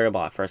instrumental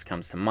variable that first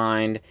comes to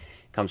mind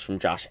comes from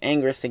Josh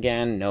Angrist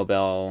again,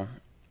 Nobel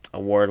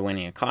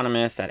award-winning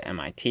economist at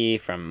MIT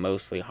from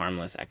Mostly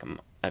Harmless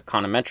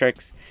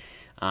Econometrics.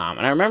 And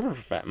I remember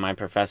my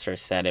professor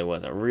said it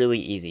was a really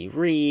easy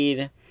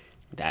read,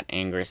 that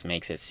Angrist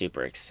makes it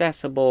super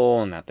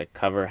accessible, and that the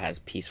cover has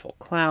peaceful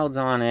clouds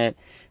on it.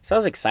 So I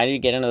was excited to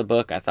get into the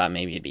book. I thought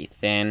maybe it'd be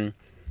thin,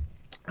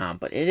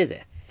 but it is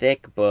a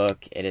thick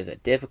book. It is a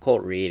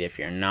difficult read if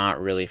you're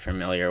not really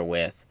familiar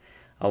with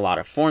a lot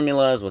of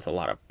formulas, with a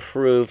lot of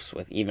proofs,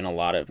 with even a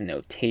lot of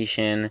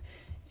notation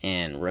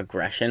and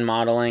regression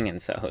modeling.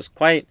 And so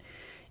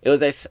it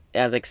was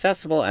as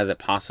accessible as it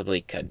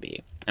possibly could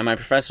be. And my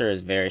professor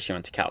she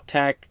went to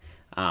Caltech,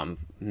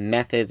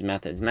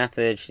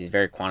 methods. She's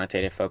very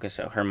quantitative focused,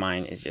 so her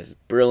mind is just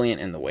brilliant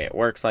in the way it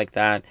works like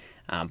that.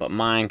 But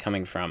mine,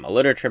 coming from a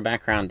literature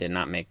background, did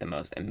not make the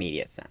most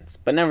immediate sense.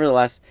 But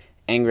nevertheless,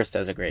 Angrist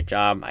does a great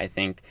job. I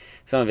think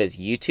some of his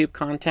YouTube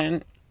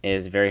content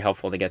is very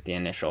helpful to get the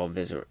initial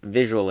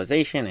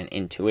visualization and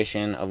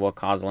intuition of what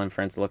causal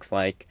inference looks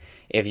like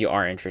if you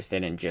are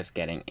interested in just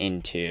getting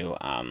into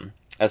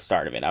a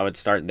start of it. I would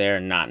start there,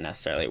 not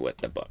necessarily with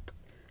the book.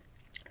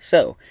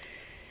 So,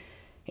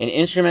 an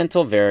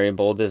instrumental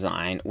variable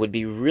design would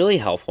be really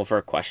helpful for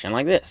a question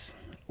like this.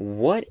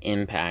 What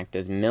impact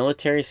does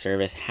military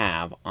service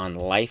have on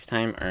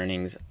lifetime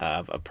earnings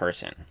of a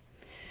person?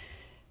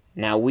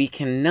 Now, we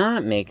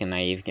cannot make a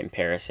naive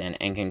comparison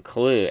and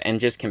conclude and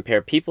just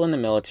compare people in the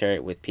military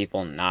with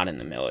people not in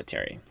the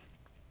military.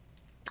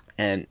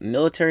 And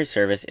military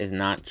service is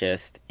not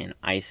just an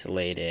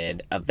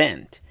isolated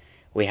event.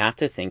 We have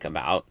to think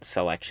about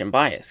selection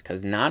bias,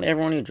 because not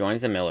everyone who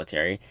joins the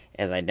military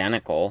is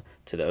identical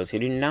to those who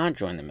do not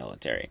join the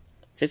military.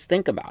 Just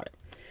think about it.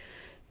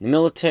 The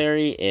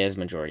military is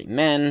majority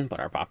men, but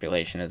our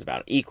population is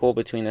about equal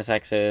between the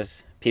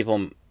sexes.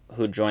 People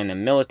who join the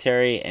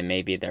military, it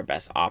may be their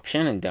best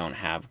option and don't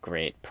have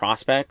great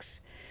prospects.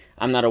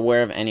 I'm not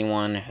aware of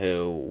anyone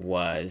who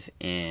was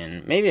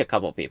in, maybe a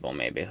couple people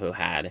maybe, who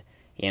had,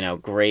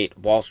 great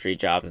Wall Street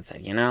jobs and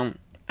said,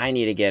 I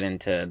need to get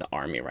into the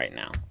Army right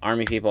now.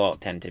 Army people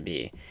tend to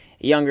be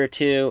younger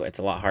too. It's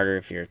a lot harder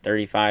if you're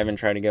 35 and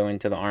try to go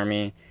into the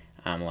Army,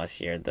 unless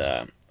you're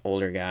the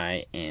older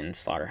guy in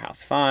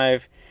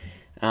Slaughterhouse-Five.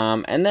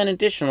 And then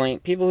additionally,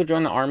 people who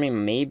join the Army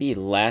may be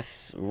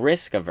less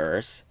risk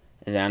averse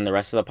than the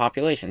rest of the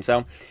population.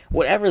 So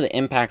whatever the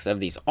impacts of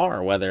these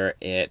are, whether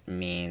it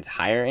means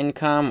higher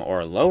income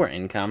or lower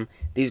income,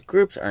 these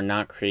groups are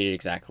not created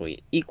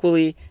exactly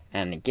equally.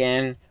 And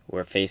again,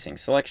 we're facing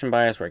selection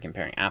bias. We're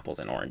comparing apples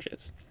and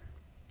oranges.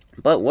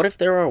 But what if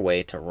there were a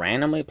way to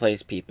randomly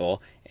place people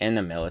in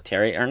the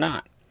military or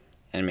not?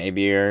 And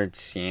maybe you're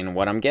seeing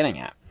what I'm getting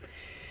at.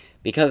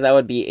 Because that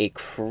would be a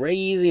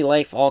crazy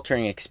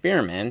life-altering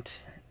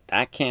experiment.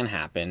 That can't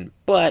happen.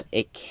 But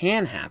it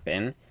can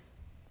happen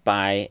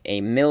by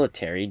a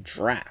military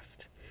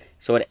draft.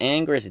 So what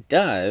Angrist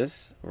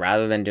does,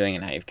 rather than doing a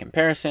naive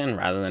comparison,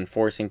 rather than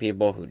forcing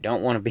people who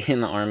don't want to be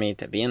in the Army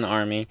to be in the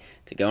Army,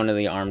 to go into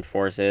the armed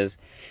forces,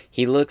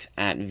 he looks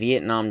at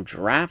Vietnam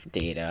draft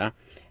data.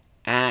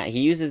 He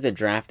uses the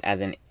draft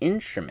as an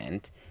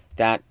instrument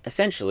that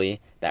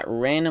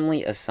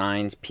randomly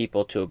assigns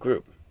people to a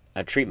group,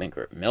 a treatment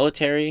group,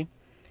 military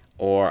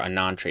or a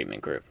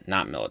non-treatment group,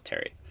 not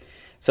military.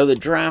 So the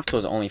draft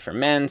was only for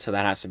men, so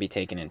that has to be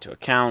taken into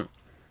account.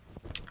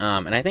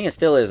 And I think it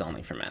still is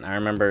only for men. I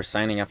remember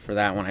signing up for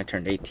that when I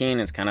turned 18.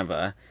 It's kind of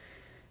a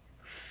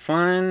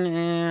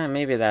fun,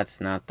 maybe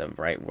that's not the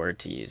right word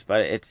to use,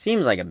 but it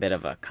seems like a bit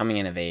of a coming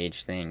in of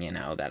age thing,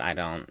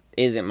 that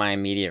isn't my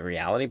immediate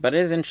reality, but it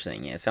is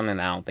interesting. It's something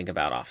that I don't think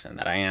about often,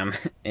 that I am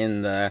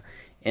in the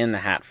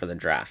hat for the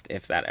draft,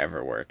 if that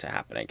ever were to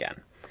happen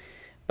again.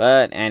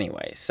 But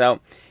anyway, so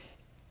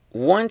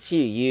once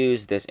you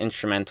use this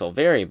instrumental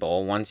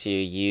variable, once you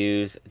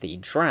use the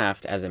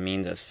draft as a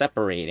means of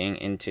separating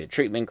into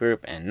treatment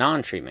group and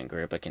non-treatment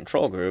group, a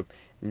control group,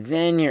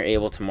 then you're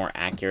able to more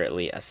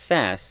accurately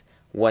assess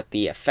what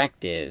the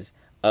effect is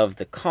of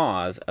the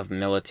cause of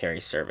military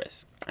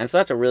service. And so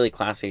that's a really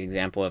classic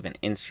example of an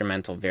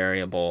instrumental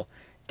variable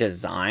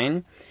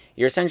design.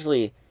 You're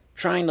essentially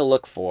trying to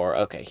look for,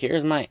 okay,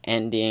 here's my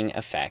ending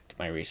effect,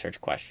 my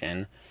research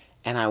question,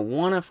 and I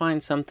want to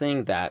find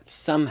something that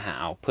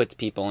somehow puts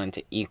people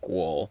into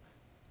equal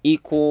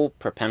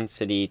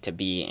propensity to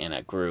be in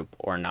a group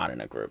or not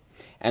in a group.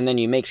 And then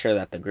you make sure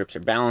that the groups are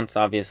balanced,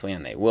 obviously,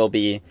 and they will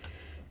be.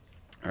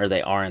 or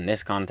they are in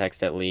this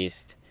context at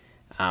least.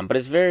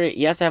 But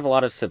you have to have a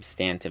lot of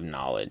substantive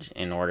knowledge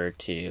in order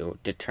to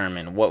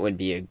determine what would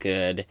be a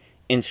good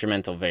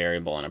instrumental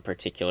variable in a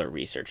particular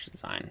research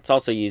design. It's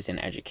also used in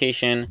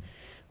education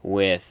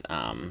with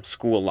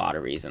school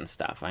lotteries and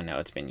stuff. I know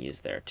it's been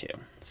used there too.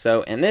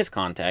 So in this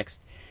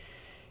context,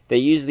 they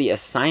use the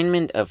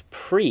assignment of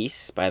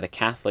priests by the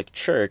Catholic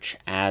Church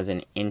as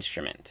an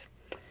instrument.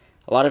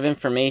 A lot of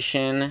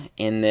information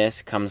in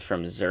this comes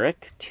from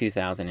Zurich,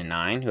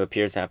 2009, who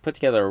appears to have put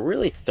together a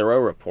really thorough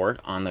report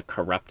on the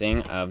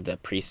corrupting of the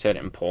priesthood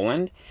in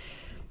Poland.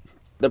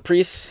 The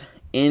priests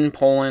in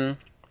Poland,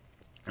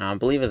 I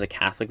believe, is a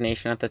Catholic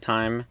nation at the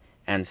time,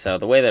 and so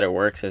the way that it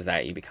works is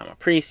that you become a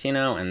priest,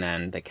 and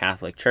then the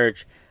Catholic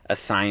Church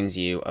assigns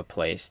you a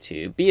place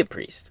to be a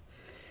priest.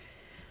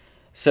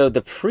 So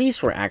the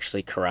priests were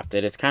actually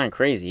corrupted. It's kind of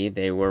crazy.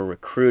 They were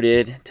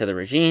recruited to the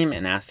regime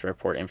and asked to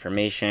report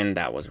information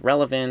that was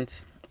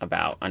relevant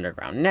about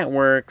underground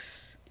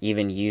networks,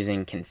 even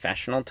using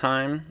confessional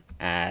time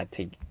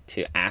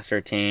to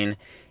ascertain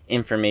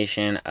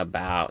information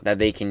about that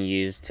they can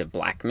use to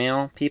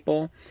blackmail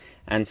people.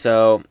 And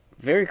so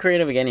very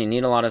creative. Again, you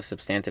need a lot of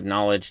substantive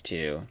knowledge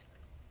to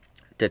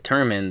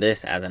determine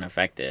this as an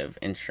effective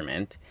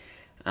instrument.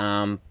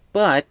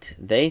 But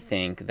they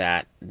think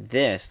that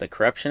the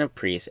corruption of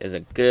priests, is a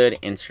good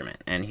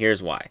instrument. And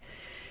here's why.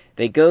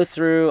 They go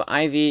through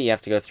you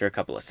have to go through a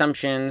couple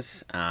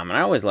assumptions. And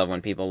I always love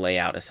when people lay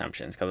out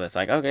assumptions, because it's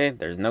like, okay,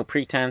 there's no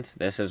pretense.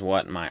 This is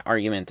what my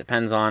argument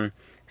depends on.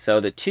 So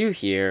the two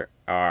here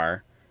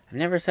are, I've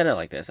never said it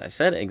like this. I've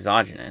said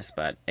exogenous,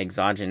 but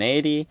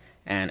exogeneity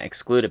and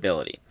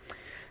excludability.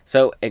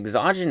 So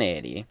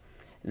exogeneity,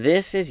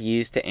 this is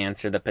used to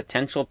answer the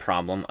potential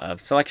problem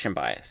of selection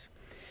bias.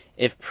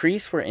 If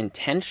priests were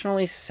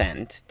intentionally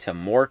sent to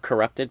more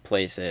corrupted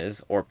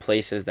places, or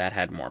places that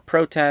had more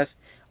protest,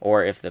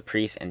 or if the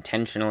priests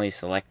intentionally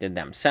selected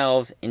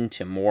themselves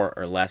into more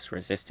or less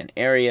resistant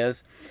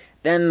areas,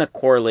 then the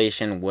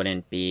correlation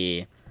wouldn't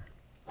be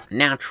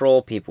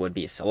natural. People would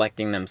be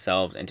selecting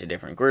themselves into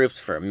different groups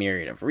for a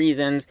myriad of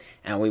reasons,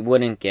 and we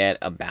wouldn't get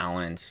a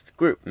balanced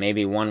group.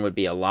 Maybe one would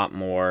be a lot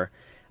more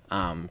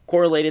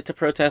correlated to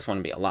protest, one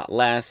would be a lot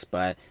less,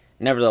 but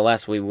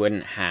nevertheless, we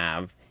wouldn't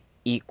have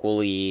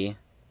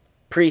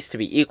priests to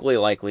be equally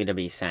likely to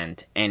be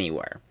sent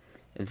anywhere.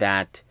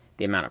 That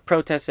the amount of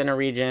protests in a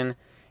region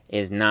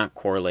is not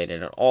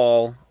correlated at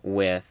all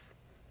with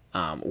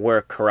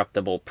where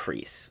corruptible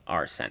priests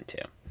are sent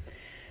to.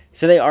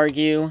 So they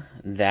argue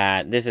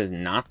that this is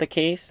not the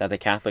case, that the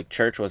Catholic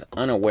Church was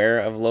unaware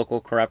of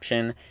local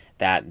corruption,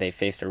 that they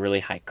faced a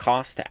really high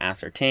cost to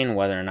ascertain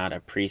whether or not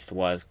a priest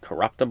was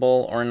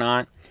corruptible or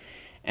not.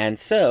 And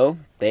so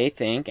they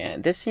think,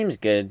 and this seems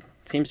good,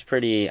 seems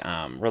pretty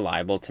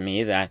reliable to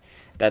me, that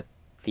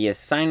the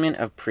assignment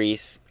of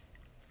priests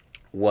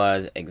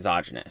was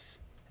exogenous,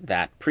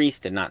 that priests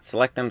did not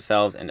select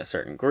themselves into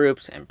certain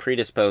groups and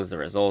predispose the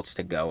results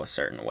to go a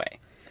certain way.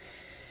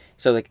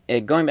 So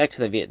going back to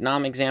the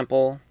Vietnam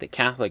example, the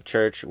Catholic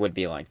Church would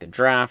be like the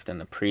draft,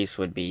 and the priests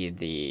would be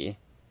the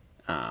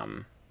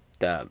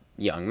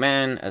young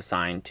men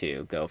assigned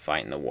to go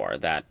fight in the war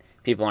that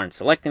people aren't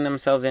selecting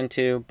themselves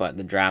into, but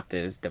the draft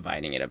is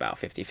dividing it about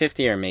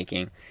 50-50, or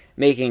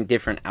making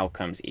different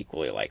outcomes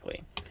equally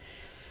likely.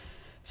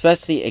 So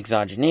that's the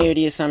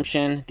exogeneity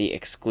assumption. The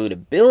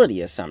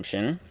excludability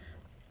assumption,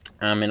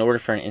 in order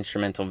for an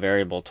instrumental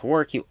variable to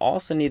work, you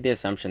also need the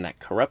assumption that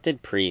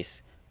corrupted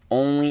priests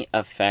only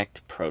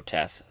affect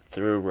protests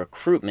through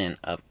recruitment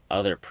of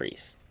other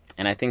priests.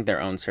 And I think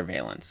their own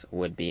surveillance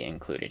would be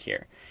included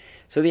here.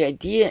 So the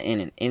idea in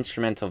an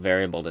instrumental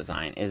variable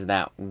design is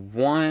that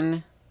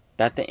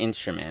the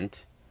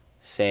instrument,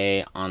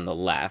 say on the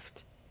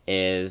left,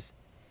 is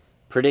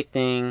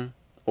predicting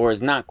or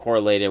is not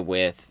correlated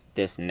with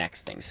this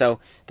next thing. So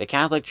the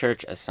Catholic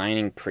Church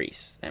assigning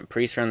priests, and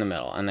priests are in the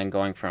middle, and then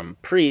going from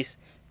priests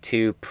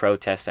to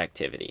protest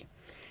activity.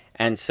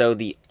 And so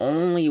the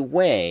only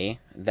way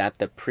that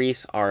the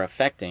priests are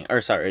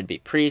it'd be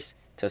priests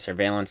to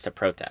surveillance to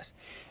protest.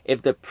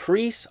 If the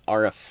priests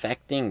are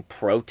affecting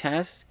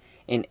protests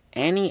in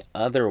any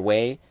other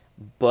way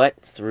but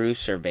through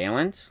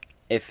surveillance,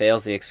 it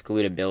fails the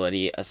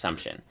excludability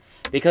assumption.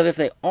 Because if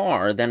they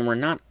are, then we're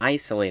not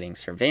isolating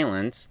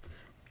surveillance.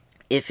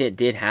 If it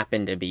did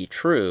happen to be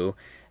true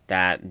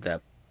that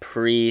the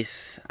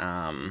priests,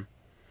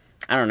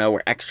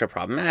 were extra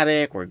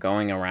problematic, were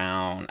going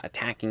around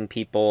attacking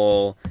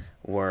people,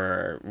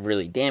 were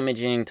really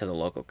damaging to the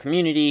local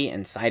community,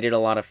 incited a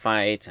lot of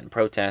fights and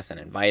protests and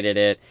invited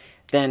it,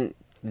 then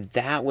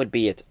that would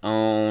be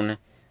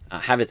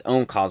have its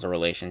own causal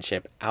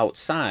relationship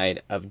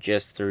outside of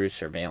just through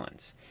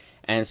surveillance.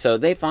 And so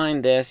they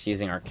find this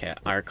using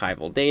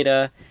archival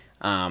data,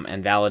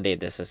 and validate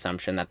this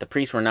assumption that the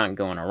priests were not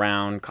going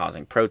around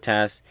causing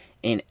protests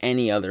in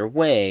any other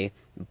way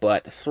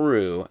but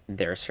through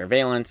their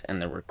surveillance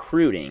and the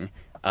recruiting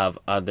of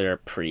other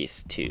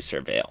priests to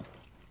surveil.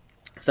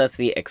 So that's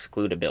the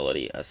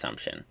excludability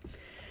assumption.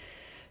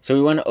 So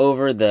we went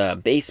over the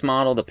base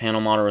model, the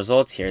panel model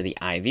results. Here are the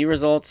IV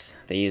results.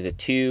 They use a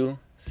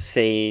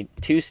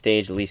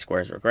two-stage least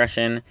squares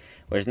regression,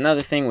 which is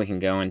another thing we can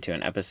go into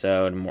an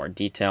episode, more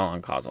detail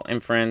on causal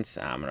inference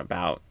and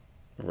about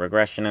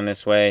regression in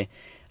this way.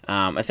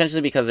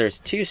 Essentially because there's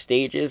two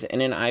stages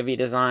in an IV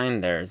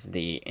design. There's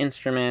the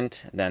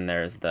instrument, then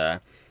there's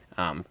the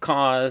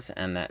cause,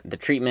 and the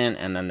treatment,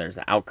 and then there's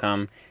the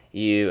outcome.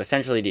 You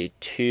essentially do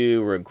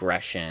two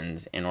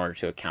regressions in order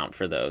to account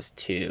for those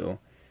two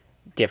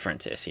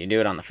differences. So you do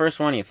it on the first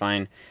one, you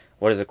find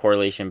what is the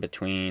correlation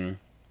between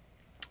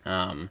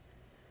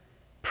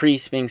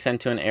priests being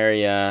sent to an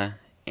area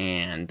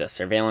and the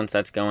surveillance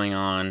that's going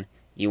on.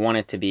 You want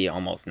it to be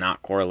almost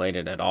not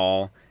correlated at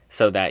all,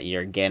 so that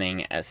you're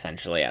getting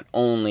essentially at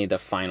only the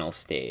final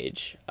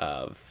stage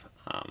of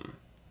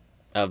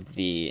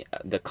the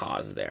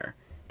cause there,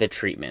 the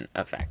treatment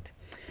effect.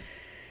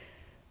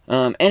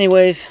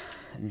 Anyways,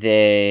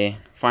 they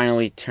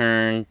finally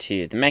turn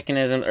to the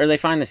mechanism, or they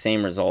find the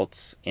same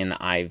results in the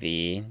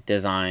IV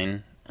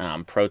design.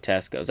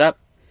 Protest goes up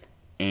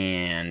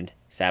and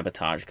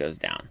sabotage goes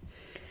down.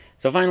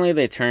 So finally,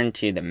 they turn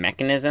to the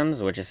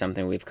mechanisms, which is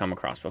something we've come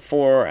across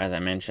before. As I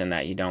mentioned,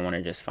 that you don't want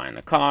to just find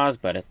the cause,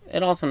 but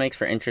it also makes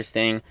for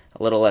interesting,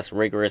 a little less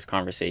rigorous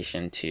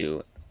conversation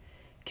to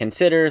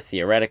consider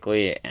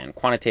theoretically and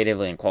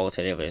quantitatively and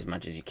qualitatively as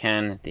much as you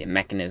can the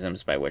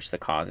mechanisms by which the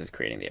cause is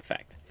creating the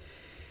effect.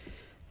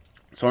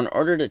 So in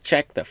order to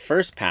check the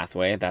first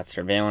pathway, that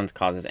surveillance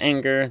causes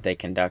anger, they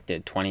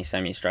conducted 20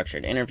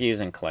 semi-structured interviews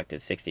and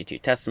collected 62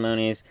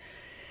 testimonies.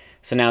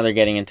 So now they're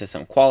getting into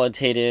some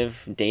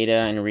qualitative data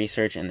and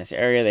research in this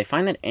area. They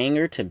find that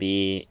anger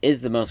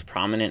is the most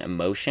prominent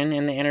emotion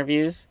in the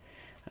interviews.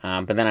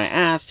 But then I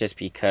asked, just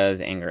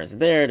because anger is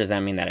there, does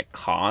that mean that it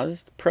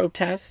caused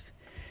protests?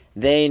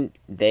 They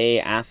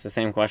asked the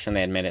same question.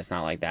 They admit it's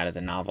not like that is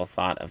a novel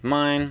thought of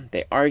mine.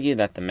 They argue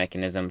that the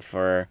mechanism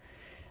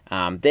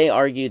they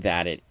argue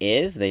that it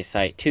is. They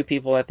cite two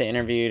people that they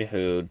interviewed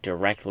who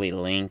directly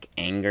link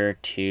anger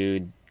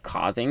to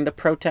causing the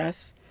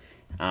protests.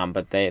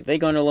 But they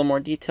go into a little more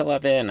detail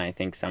of it, and I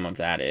think some of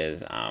that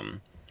is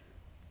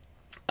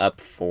up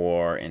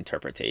for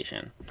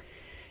interpretation.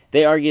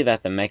 They argue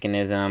that the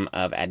mechanism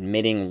of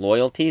admitting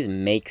loyalties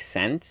makes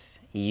sense,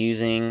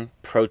 using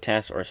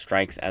protests or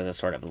strikes as a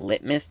sort of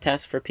litmus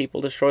test for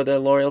people to show their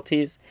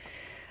loyalties.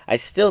 I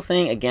still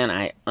think, again,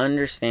 I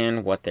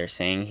understand what they're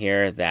saying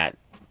here, that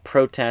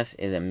protest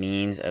is a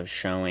means of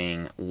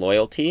showing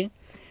loyalty,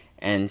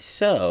 and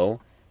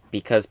so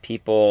because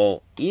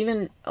people,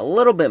 even a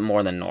little bit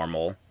more than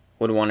normal,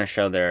 would want to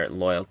show their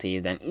loyalty,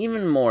 then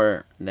even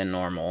more than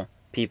normal,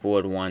 people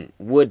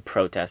would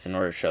protest in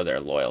order to show their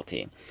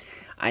loyalty.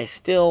 I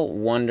still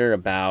wonder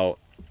about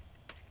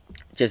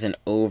just an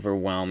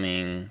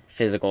overwhelming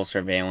physical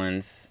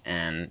surveillance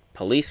and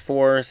police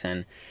force,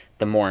 and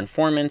the more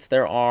informants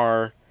there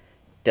are,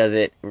 does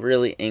it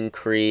really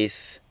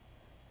increase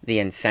the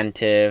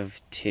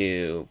incentive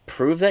to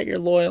prove that you're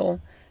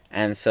loyal?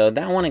 And so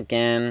that one,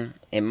 again,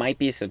 it might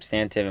be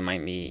substantive, it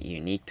might be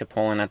unique to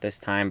Poland at this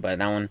time, but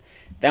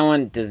that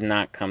one does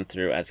not come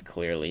through as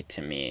clearly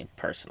to me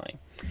personally.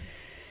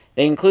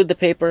 They include the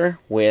paper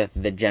with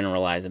the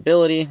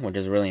generalizability, which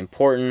is really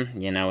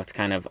important. It's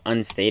kind of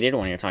unstated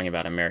when you're talking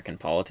about American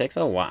politics.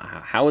 Oh,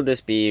 wow, how would this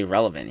be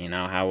relevant?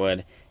 How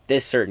would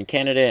this certain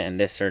candidate and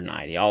this certain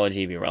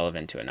ideology be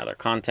relevant to another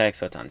context?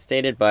 So it's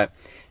unstated, but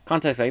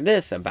context like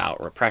this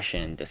about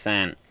repression,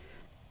 dissent,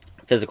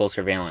 physical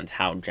surveillance,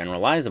 how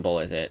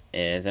generalizable is it,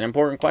 is an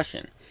important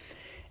question.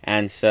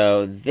 And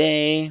so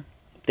they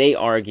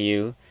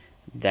argue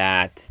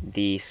that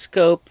the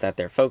scope that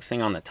they're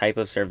focusing on, the type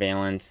of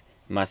surveillance,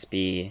 must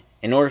be,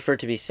 in order for it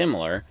to be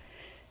similar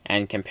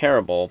and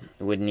comparable,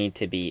 would need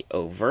to be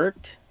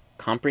overt,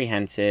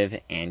 comprehensive,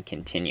 and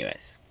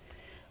continuous.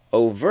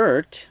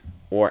 Overt,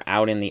 or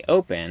out in the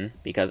open,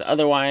 because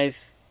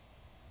otherwise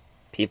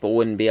people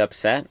wouldn't be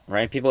upset,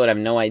 right? People would have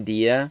no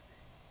idea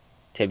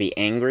to be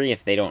angry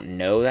if they don't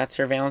know that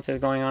surveillance is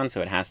going on.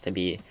 So it has to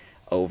be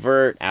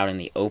overt, out in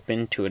the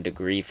open to a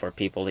degree for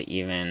people to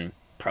even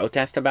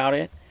protest about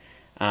it,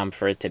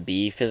 for it to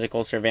be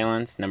physical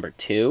surveillance. Number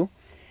two,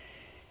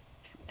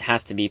 it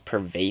has to be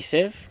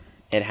pervasive.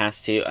 It has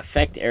to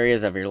affect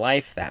areas of your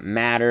life that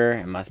matter.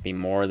 It must be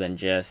more than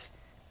just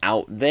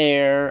out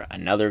there,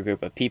 another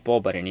group of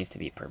people, but it needs to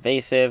be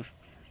pervasive.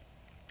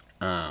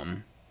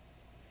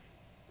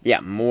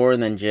 More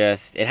than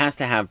just, it has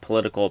to have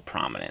political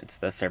prominence,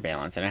 the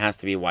surveillance, and it has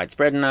to be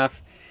widespread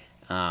enough,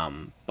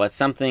 but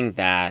something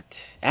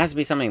that, it has to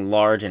be something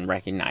large and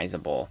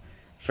recognizable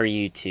for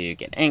you to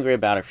get angry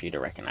about or for you to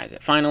recognize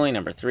it. Finally,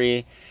 number three,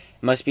 it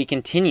must be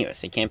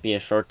continuous. It can't be a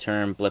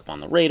short-term blip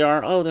on the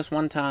radar. Oh, this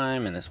one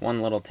time in this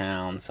one little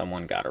town,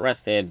 someone got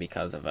arrested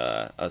because of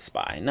a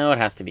spy. No, it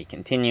has to be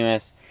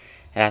continuous.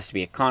 It has to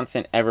be a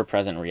constant,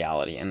 ever-present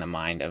reality in the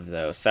mind of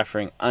those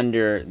suffering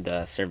under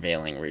the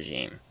surveilling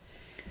regime.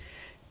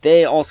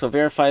 They also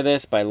verify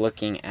this by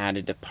looking at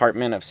a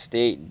Department of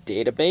State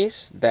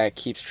database that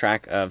keeps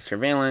track of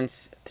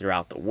surveillance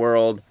throughout the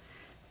world.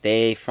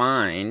 They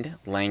find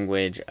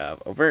language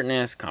of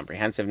overtness,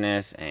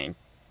 comprehensiveness, and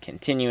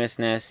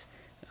continuousness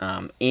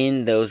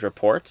in those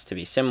reports to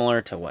be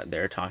similar to what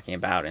they're talking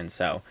about. And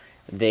so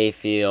they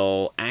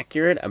feel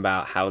accurate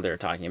about how they're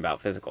talking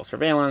about physical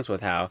surveillance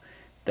with how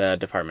the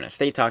Department of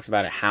State talks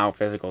about it, how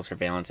physical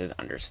surveillance is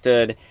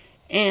understood.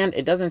 And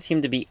it doesn't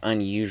seem to be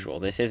unusual.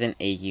 This isn't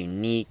a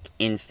unique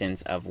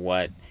instance of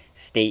what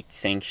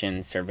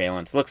state-sanctioned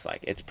surveillance looks like.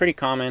 It's pretty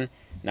common,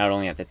 not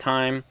only at the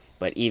time,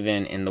 but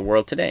even in the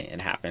world today.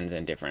 It happens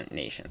in different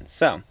nations.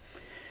 So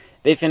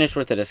they finished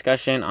with a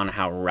discussion on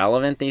how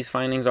relevant these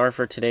findings are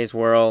for today's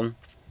world.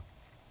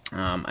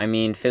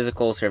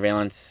 Physical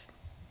surveillance,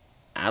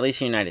 at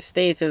least in the United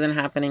States, isn't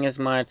happening as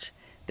much.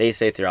 They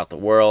say throughout the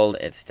world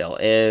it still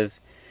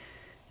is.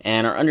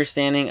 And our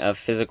understanding of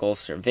physical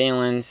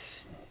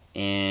surveillance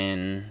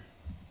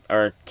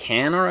our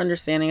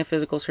understanding of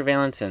physical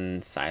surveillance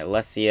in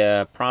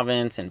Silesia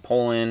province in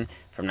Poland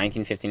from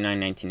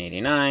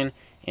 1959-1989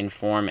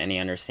 inform any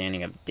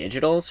understanding of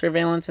digital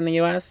surveillance in the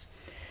U.S.?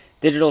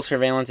 Digital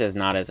surveillance is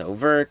not as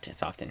overt.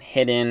 It's often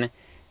hidden.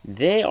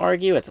 They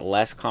argue it's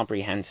less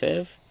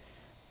comprehensive,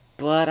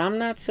 but I'm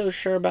not so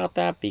sure about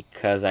that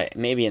because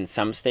maybe in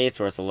some states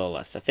where it's a little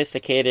less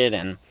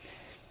sophisticated,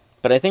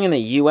 but I think in the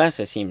U.S.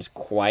 it seems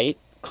quite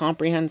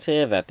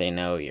comprehensive, that they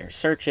know your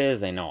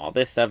searches, they know all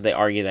this stuff. They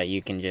argue that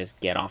you can just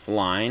get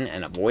offline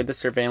and avoid the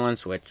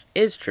surveillance, which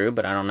is true,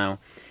 but I don't know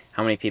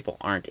how many people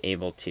aren't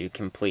able to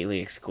completely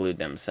exclude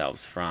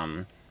themselves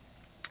from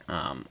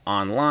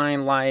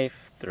online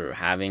life through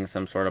having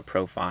some sort of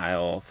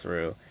profile,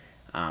 through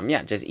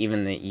just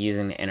even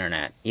using the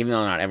internet, even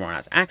though not everyone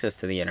has access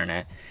to the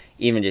internet,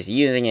 even just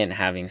using it and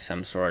having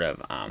some sort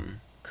of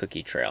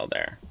cookie trail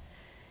there.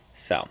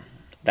 So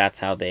that's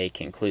how they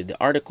conclude the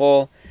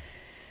article.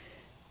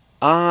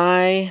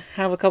 I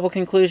have a couple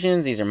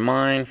conclusions. These are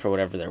mine for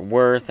whatever they're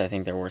worth. I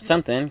think they're worth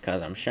something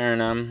because I'm sharing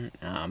them.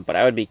 But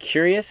I would be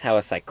curious how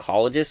a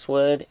psychologist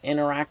would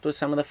interact with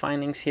some of the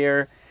findings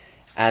here.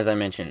 As I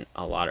mentioned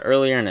a lot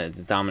earlier in its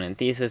dominant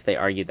thesis, they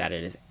argue that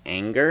it is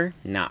anger,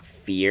 not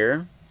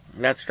fear,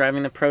 that's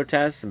driving the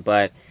protests.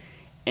 But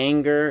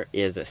anger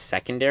is a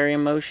secondary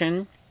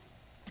emotion,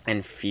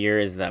 and fear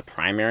is the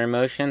primary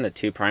emotion. The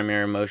two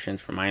primary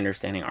emotions, from my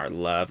understanding, are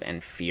love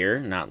and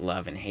fear, not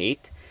love and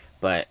hate.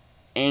 But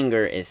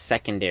anger is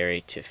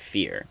secondary to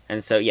fear.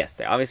 And so, yes,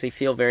 they obviously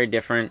feel very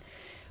different,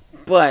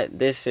 but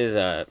this is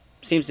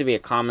seems to be a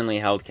commonly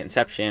held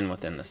conception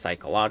within the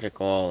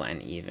psychological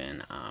and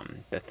even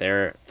the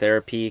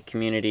therapy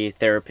community of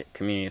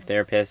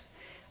therapists.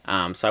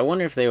 So I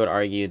wonder if they would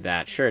argue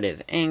that, sure, it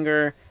is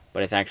anger,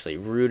 but it's actually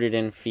rooted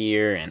in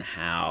fear, and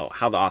how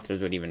the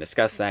authors would even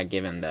discuss that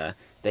given the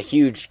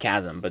huge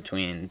chasm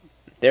between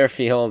their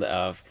field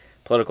of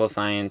political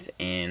science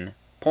in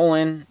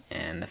Poland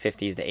in the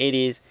 50s to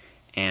 80s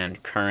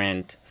and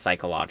current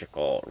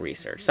psychological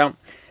research. So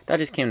that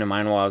just came to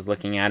mind while I was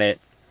looking at it.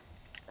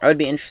 I would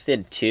be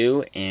interested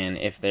too in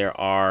if there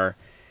are,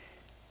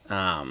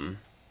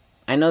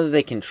 I know that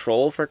they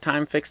control for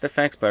time-fixed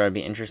effects, but I'd be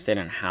interested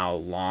in how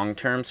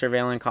long-term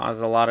surveillance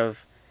causes a lot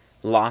of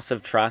loss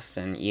of trust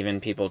and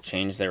even people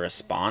change their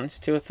response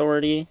to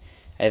authority.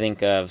 I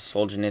think of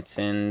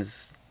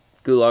Solzhenitsyn's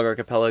Gulag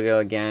Archipelago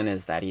again,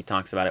 is that he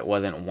talks about it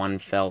wasn't one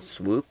fell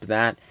swoop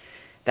that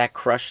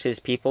crushed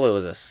his people. It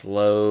was a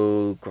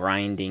slow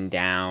grinding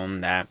down,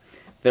 that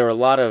there were a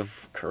lot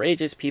of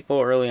courageous people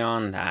early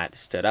on that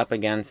stood up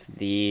against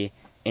the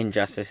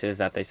injustices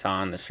that they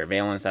saw and the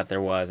surveillance that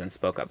there was and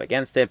spoke up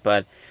against it.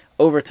 But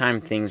over time,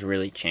 things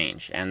really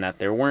changed, and that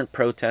there weren't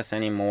protests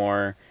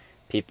anymore.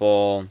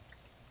 People,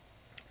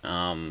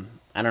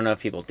 I don't know if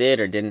people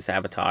did or didn't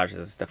sabotage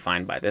as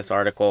defined by this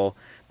article,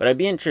 but I'd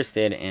be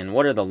interested in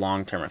what are the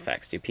long-term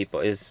effects.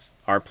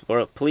 Are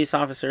police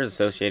officers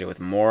associated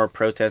with more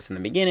protests in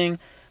the beginning,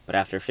 but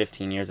after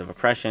 15 years of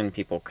oppression,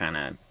 people kind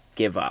of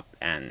give up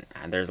and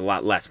there's a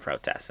lot less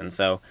protests. And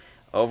so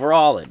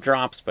overall it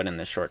drops, but in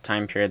the short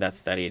time period that's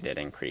studied, it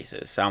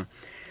increases. So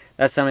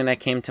that's something that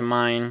came to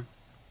mind.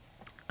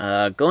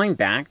 Going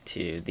back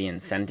to the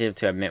incentive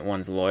to admit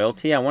one's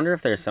loyalty, I wonder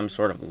if there's some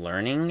sort of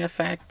learning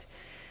effect,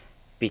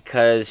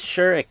 because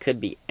sure, it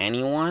could be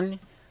anyone,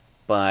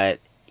 but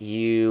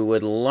you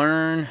would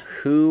learn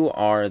who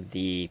are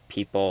the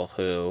people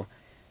who,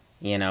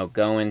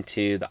 go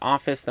into the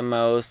office the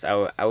most.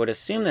 I would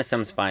assume that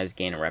some spies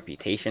gain a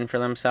reputation for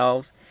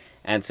themselves,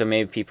 and so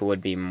maybe people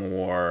would be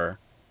more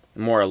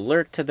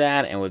alert to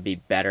that and would be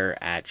better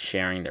at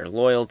sharing their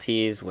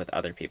loyalties with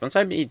other people. And so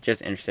I'd be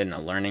just interested in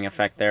a learning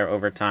effect there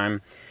over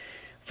time.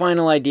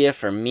 Final idea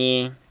for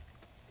me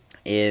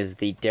is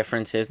the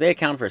differences. They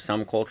account for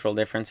some cultural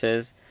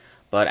differences,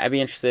 but I'd be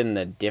interested in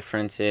the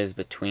differences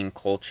between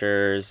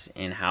cultures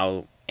in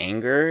how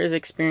anger is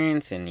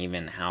experienced and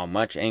even how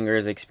much anger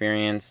is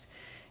experienced.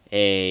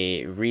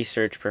 A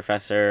research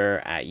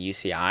professor at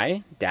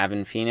UCI,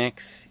 Davin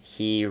Phoenix,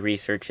 he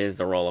researches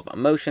the role of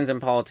emotions in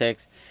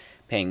politics,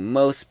 paying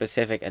most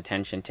specific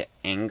attention to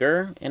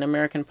anger in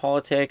American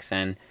politics,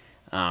 and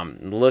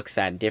looks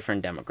at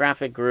different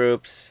demographic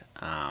groups,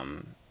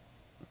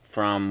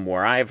 from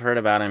where I've heard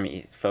about him,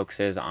 he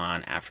focuses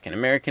on African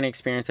American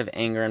experience of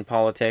anger in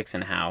politics,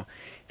 and how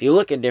if you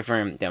look at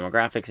different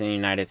demographics in the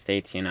United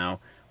States,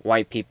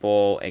 white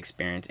people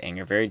experience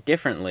anger very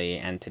differently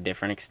and to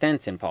different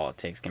extents in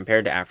politics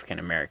compared to African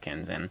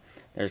Americans, and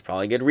there's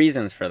probably good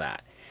reasons for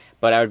that.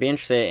 But I would be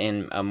interested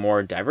in a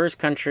more diverse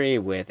country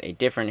with a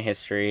different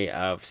history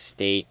of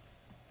state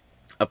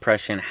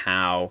oppression,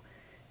 how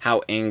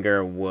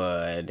anger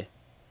would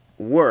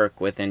work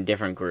within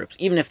different groups.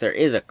 Even if there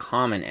is a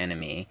common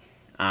enemy,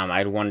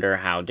 I'd wonder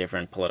how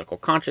different political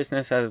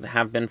consciousness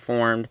have been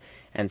formed.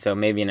 And so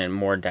maybe in a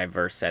more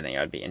diverse setting,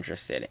 I'd be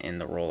interested in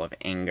the role of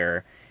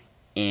anger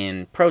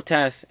in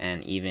protests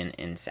and even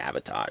in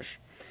sabotage.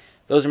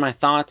 Those are my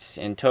thoughts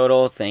in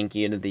total. Thank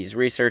you to these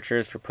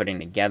researchers for putting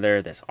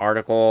together this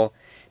article.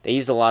 They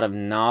used a lot of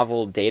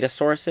novel data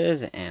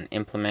sources and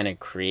implemented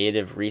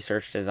creative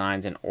research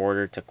designs in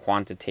order to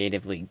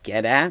quantitatively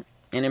get at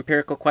an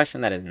empirical question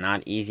that is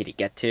not easy to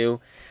get to.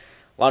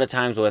 A lot of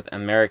times with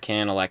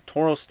American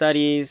electoral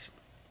studies,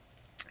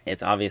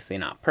 it's obviously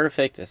not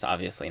perfect, it's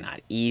obviously not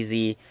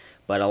easy,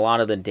 but a lot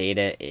of the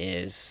data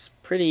is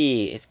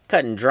it's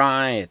cut and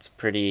dry, it's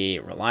pretty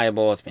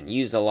reliable, it's been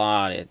used a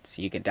lot,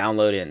 you can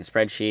download it in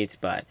spreadsheets,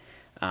 but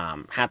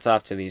hats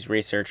off to these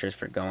researchers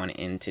for going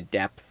into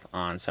depth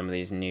on some of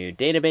these new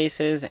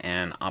databases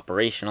and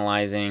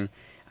operationalizing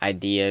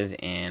ideas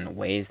in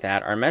ways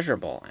that are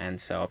measurable,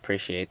 and so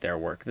appreciate their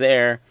work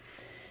there.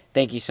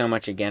 Thank you so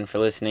much again for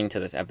listening to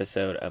this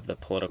episode of the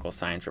Political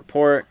Science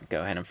Report.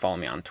 Go ahead and follow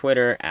me on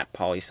Twitter at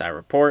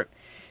PoliSciReport.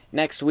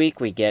 Next week,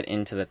 we get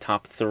into the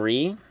top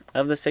 3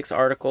 of the 6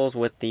 articles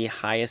with the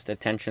highest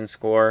attention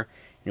score,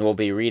 and we'll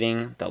be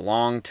reading The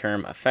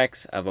Long-Term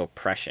Effects of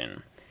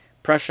Oppression,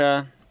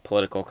 Prussia,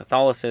 Political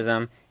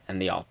Catholicism,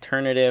 and the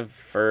Alternative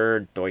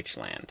für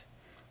Deutschland.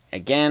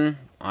 Again,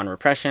 on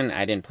repression,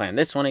 I didn't plan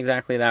this one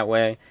exactly that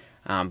way,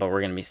 but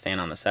we're going to be staying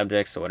on the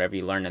subject, so whatever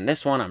you learned in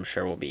this one, I'm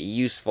sure will be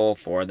useful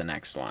for the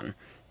next one.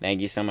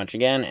 Thank you so much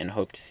again, and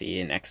hope to see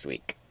you next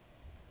week.